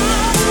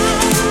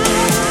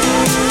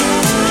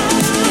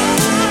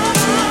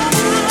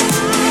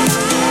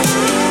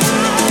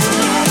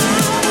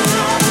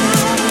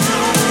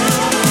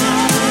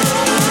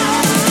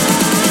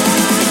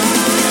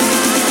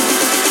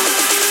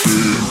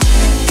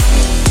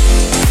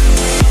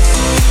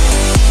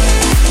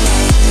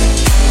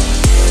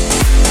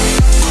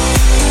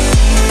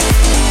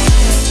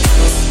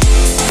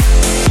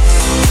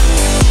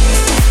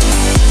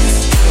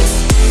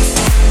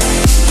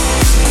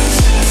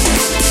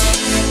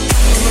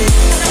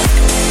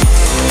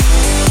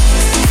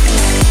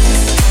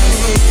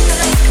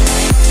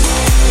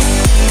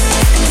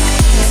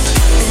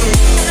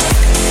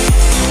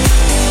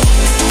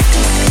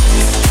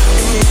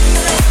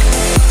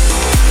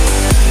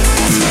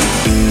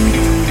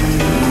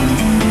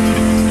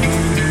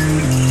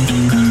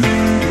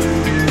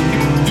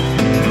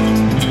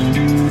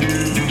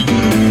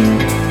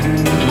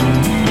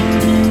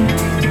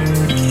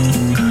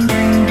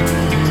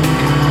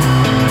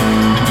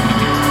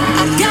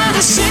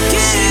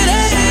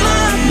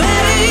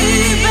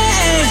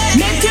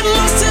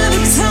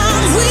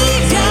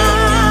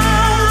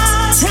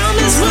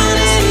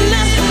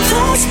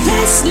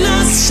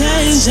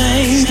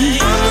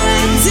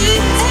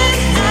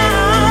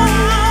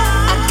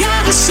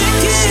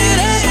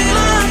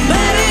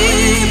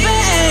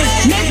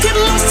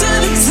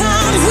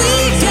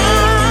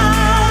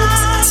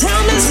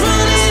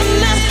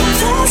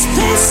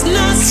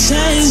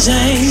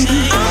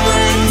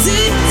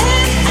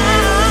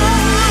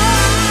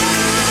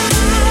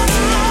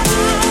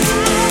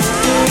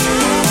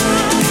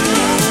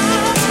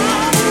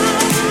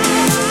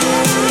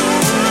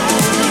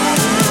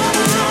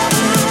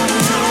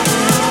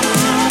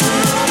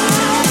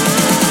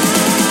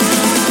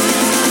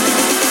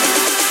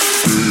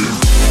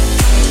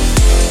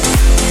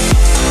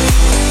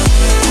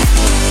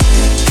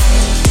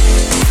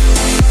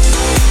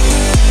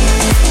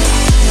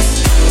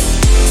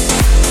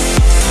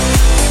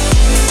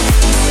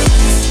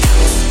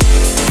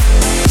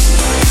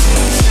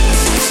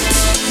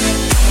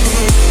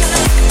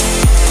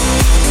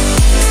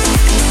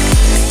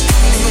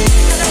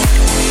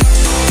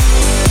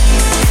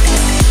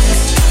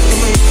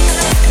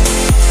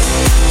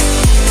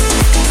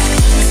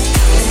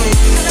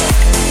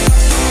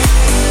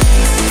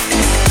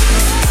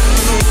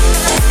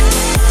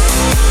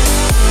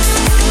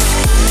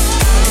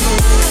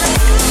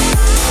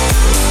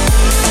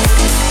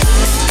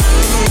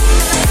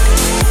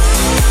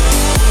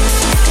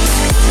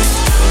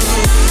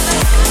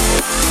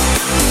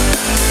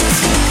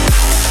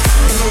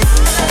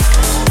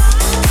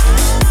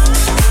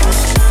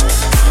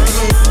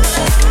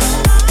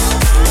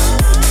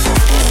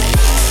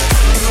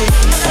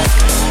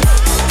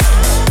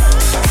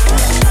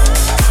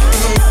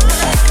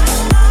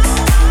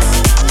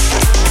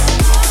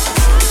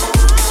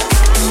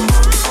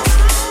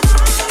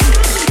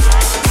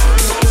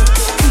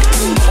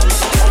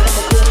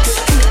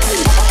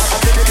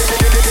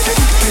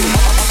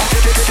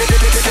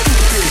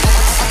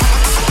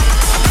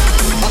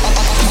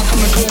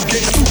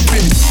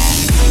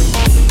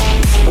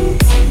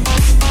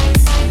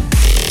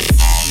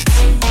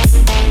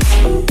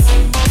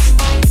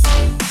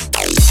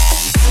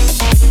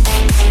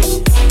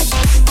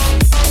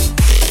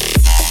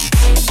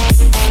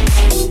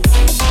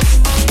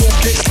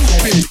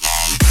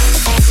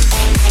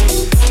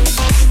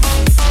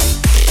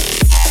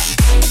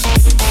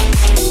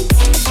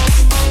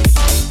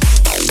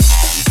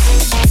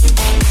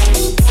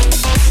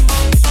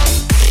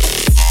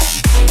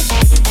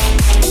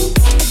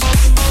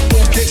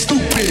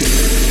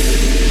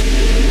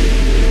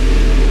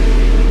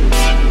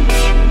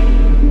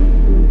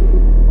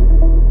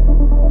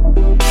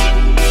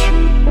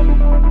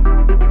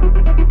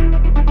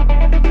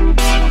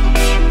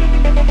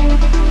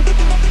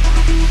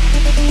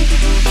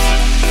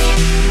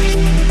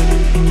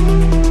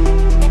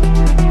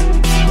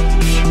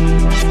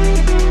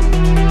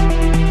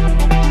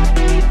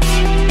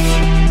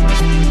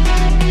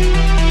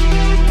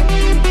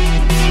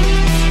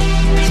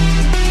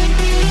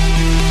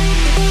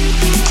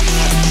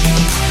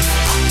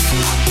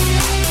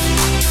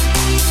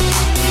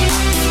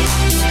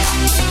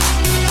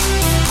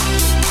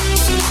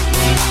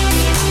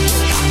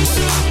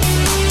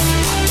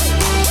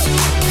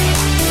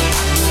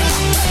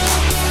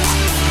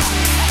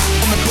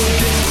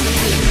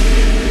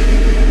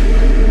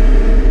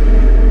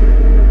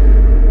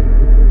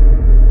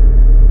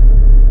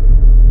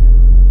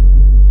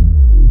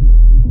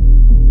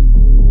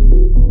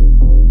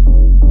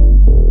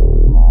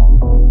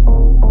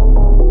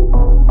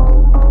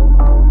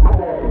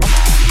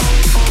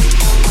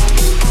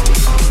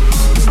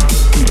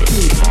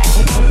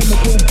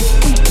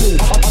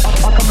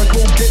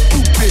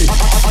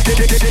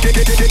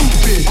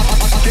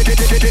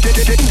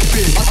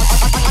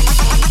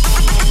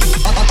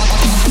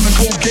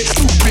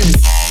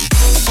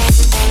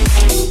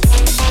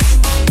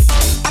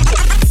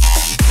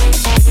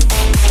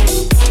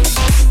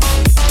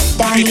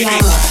 Don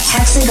Diablo.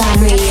 Hexagon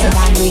Radio.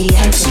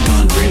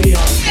 Hexagon Radio.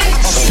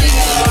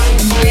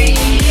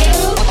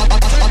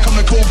 I come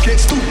to go get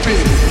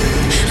stupid.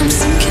 I'm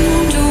sinking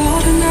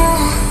underwater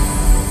now.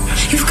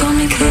 You've got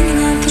me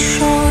clinging at the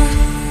shore.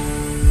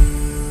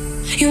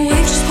 Your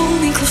waves just pull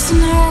me closer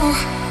now.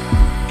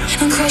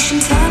 I'm crashing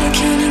down, I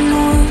can't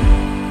ignore.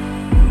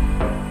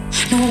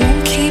 No, I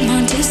won't keep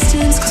my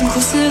distance, 'cause I'm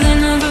closer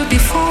than ever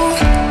before.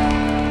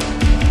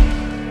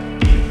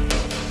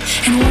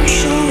 And I won't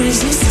show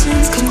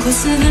resistance, 'cause I'm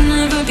closer than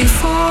ever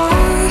before.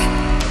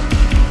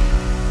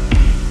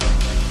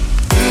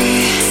 I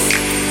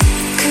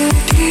could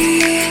be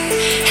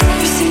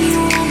everything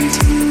you want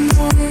and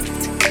more.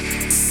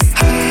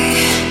 I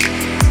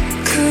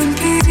could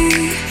be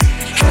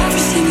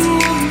everything you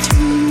want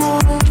and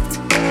more.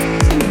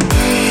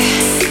 I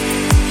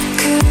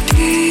could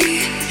be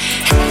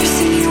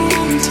everything you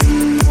want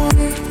and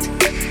more.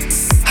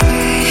 I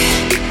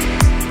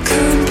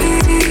could be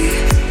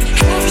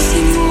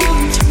everything you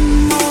want and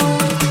more.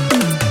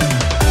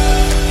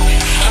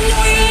 I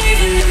know you're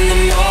leaving in the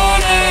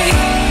morning,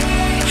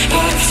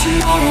 but if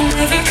tomorrow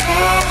never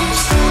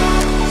comes,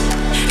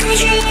 could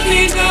you let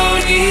me down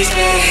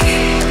easy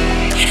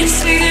and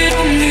say that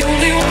I'm the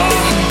only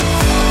one?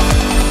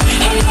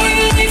 I know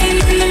you're leaving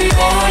in the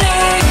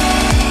morning,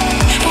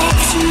 but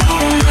if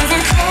tomorrow never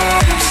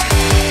comes,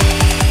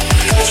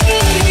 could you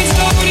let me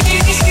down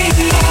easy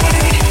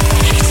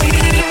and say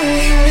that I'm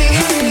the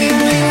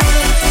only one?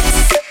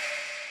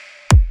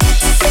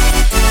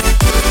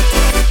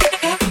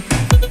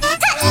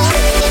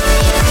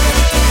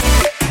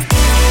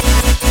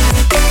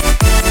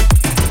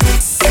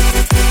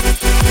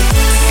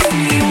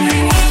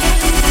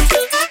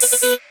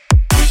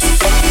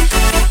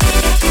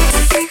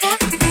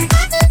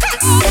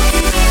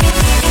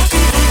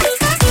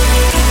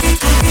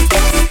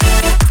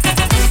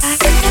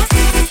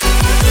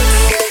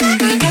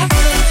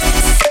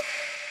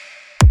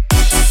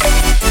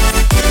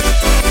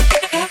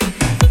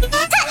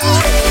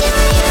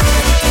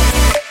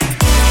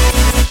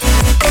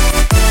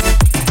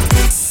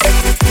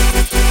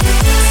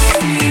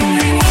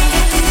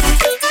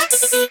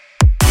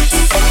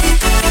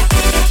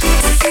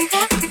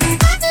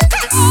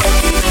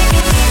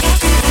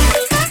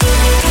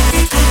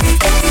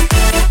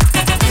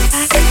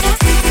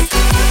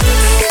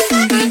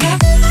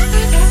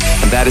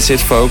 That is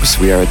it, folks.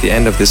 We are at the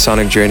end of this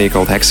sonic journey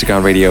called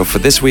Hexagon Radio for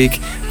this week.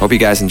 Hope you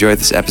guys enjoyed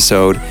this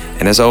episode.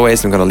 And as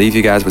always, I'm going to leave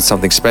you guys with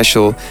something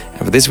special.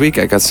 And for this week,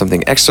 I got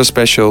something extra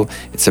special.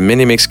 It's a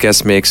mini mix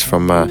guest mix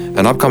from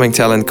an upcoming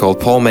talent called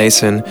Paul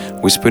Mason,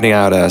 who's putting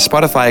out a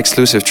Spotify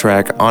exclusive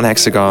track on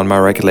Hexagon, my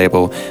record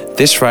label,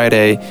 this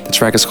Friday. The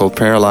track is called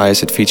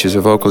Paralyzed. It features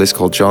a vocalist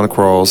called John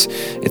Quarles.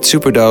 It's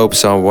super dope,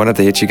 so I wanted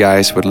to hit you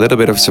guys with a little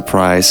bit of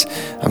surprise.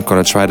 I'm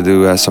going to try to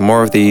do some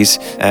more of these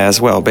as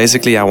well.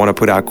 Basically, I want to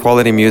put out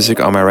quality music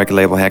on my record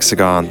label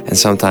Hexagon, and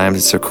sometimes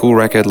it's a cool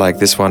record like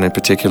this one in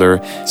particular.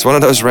 It's one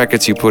of those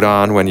records you put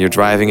on when you're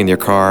driving in your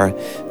car,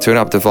 turn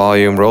up the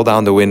volume, roll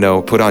down the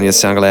window, put on your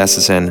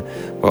sunglasses, and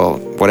well,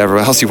 whatever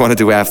else you want to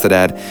do after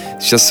that.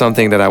 It's just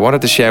something that I wanted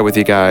to share with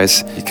you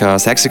guys,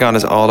 because Hexagon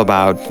is all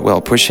about,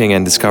 well, pushing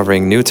and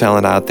discovering new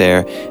talent out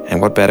there,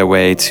 and what better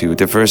way to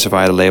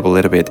diversify the label a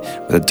little bit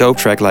with a dope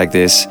track like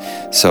this.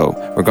 So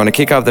we're going to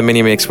kick off the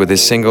mini mix with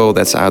this single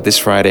that's out this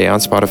Friday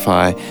on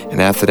Spotify, and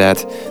after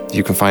that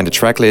you can find the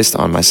track list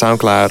on my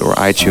SoundCloud or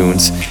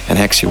iTunes. And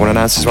Hex, you want to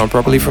announce this one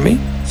properly for me?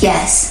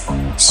 Yes,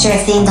 sure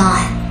thing,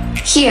 Don.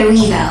 Here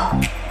we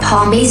go.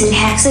 Paul Mason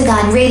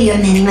Hexagon Radio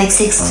Mini Mix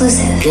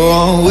exclusive.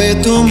 Going way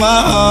through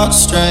my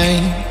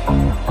heartstrings.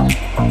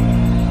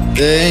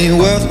 They ain't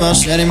worth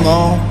much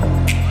anymore.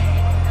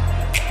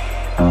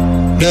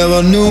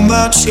 Never knew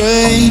my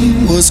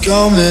train was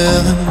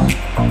coming.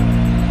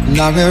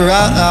 Knocked me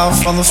right out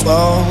from the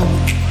floor.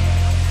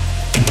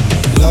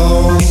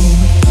 Lord,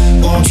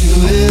 won't you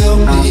help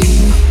me?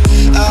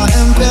 I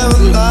am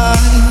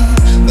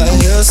paralyzed by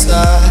your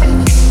side.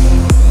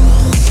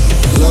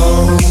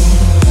 Lord,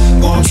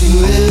 won't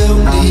you help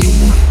me?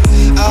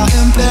 I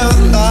am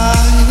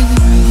paralyzed.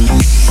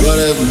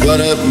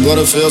 But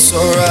it feels so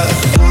right.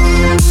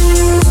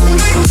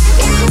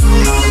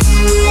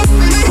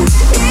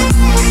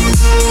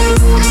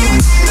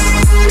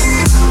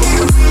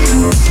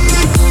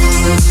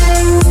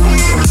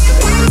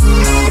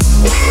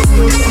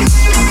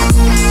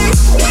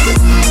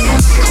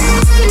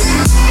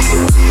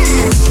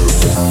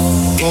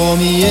 Pull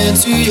me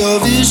into your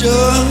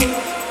vision.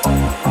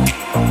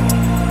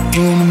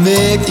 Gonna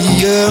make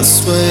the earth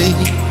sway.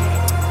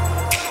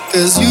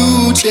 'Cause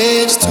you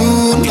changed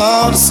tune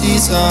all the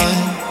season.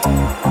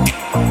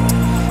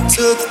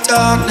 Took the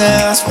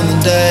darkness from the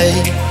day.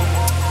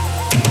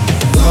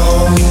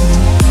 Lord,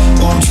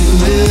 won't you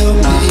help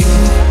me?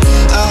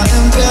 I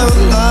am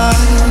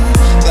paralyzed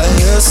by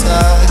your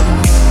side.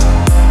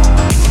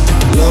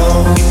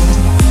 Lord,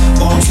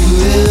 won't you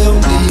help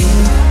me?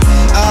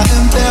 I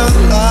am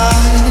paralyzed.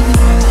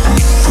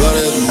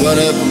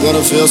 But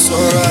it feels so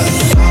right.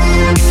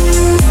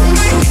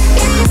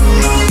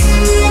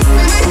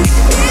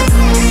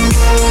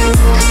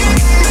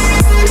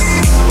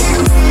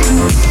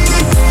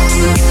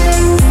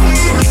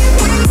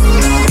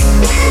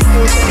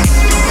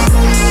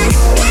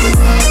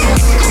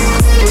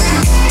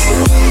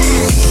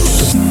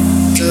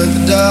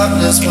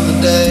 darkness from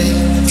the day.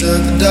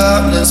 Took the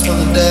darkness from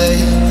the day.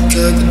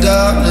 Took the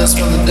darkness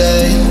from the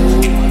day.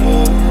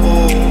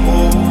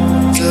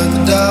 Took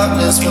the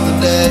darkness from the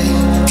day.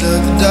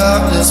 Took the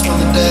darkness from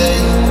the day.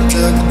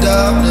 Took the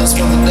darkness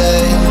from the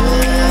day.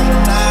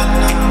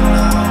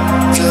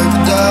 Took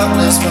the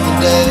darkness from the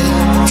day.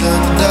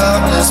 Took the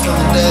darkness from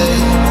the day.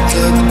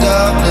 Took the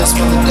darkness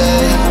from the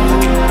day.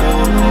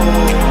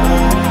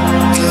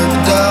 Took the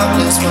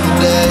darkness from the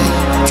day.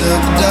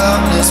 Took the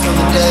darkness from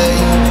the day.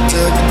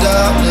 Took the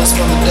darkness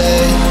from the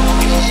day.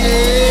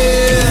 Yeah.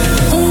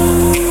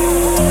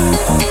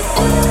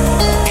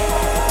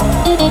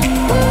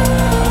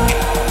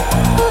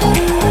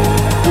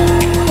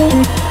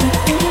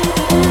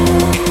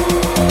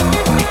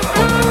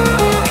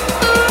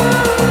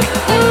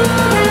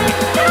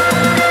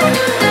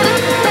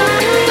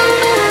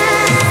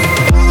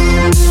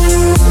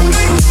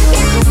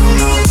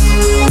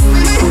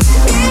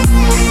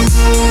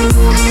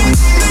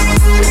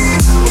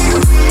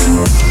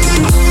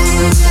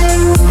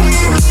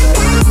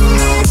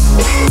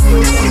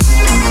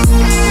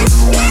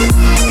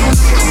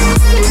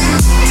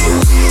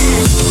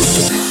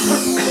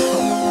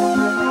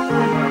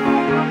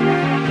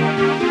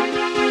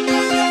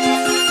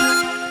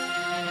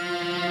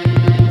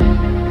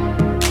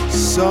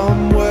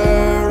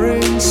 Somewhere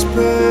in space,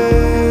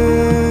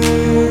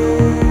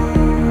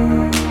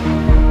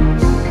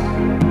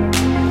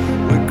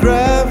 where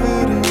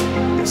gravity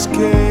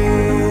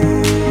escapes,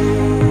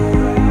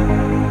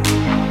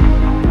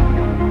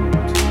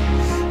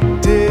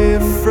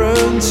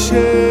 different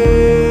shapes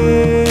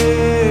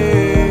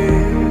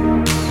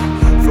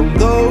from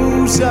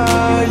those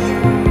I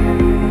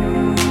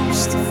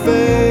used to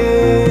face.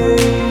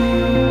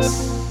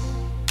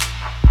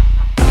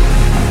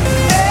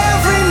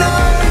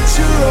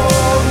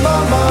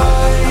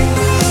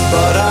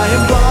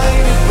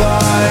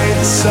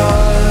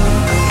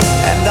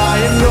 And I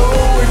am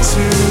nowhere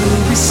to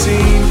be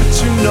seen, but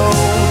you know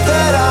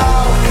that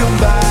I'll come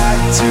back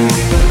to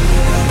you.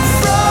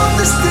 From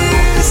this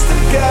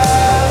distant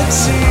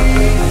galaxy,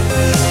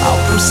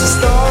 I'll push the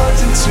stars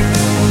into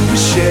the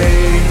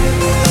shade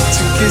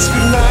to kiss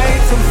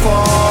goodnight from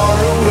far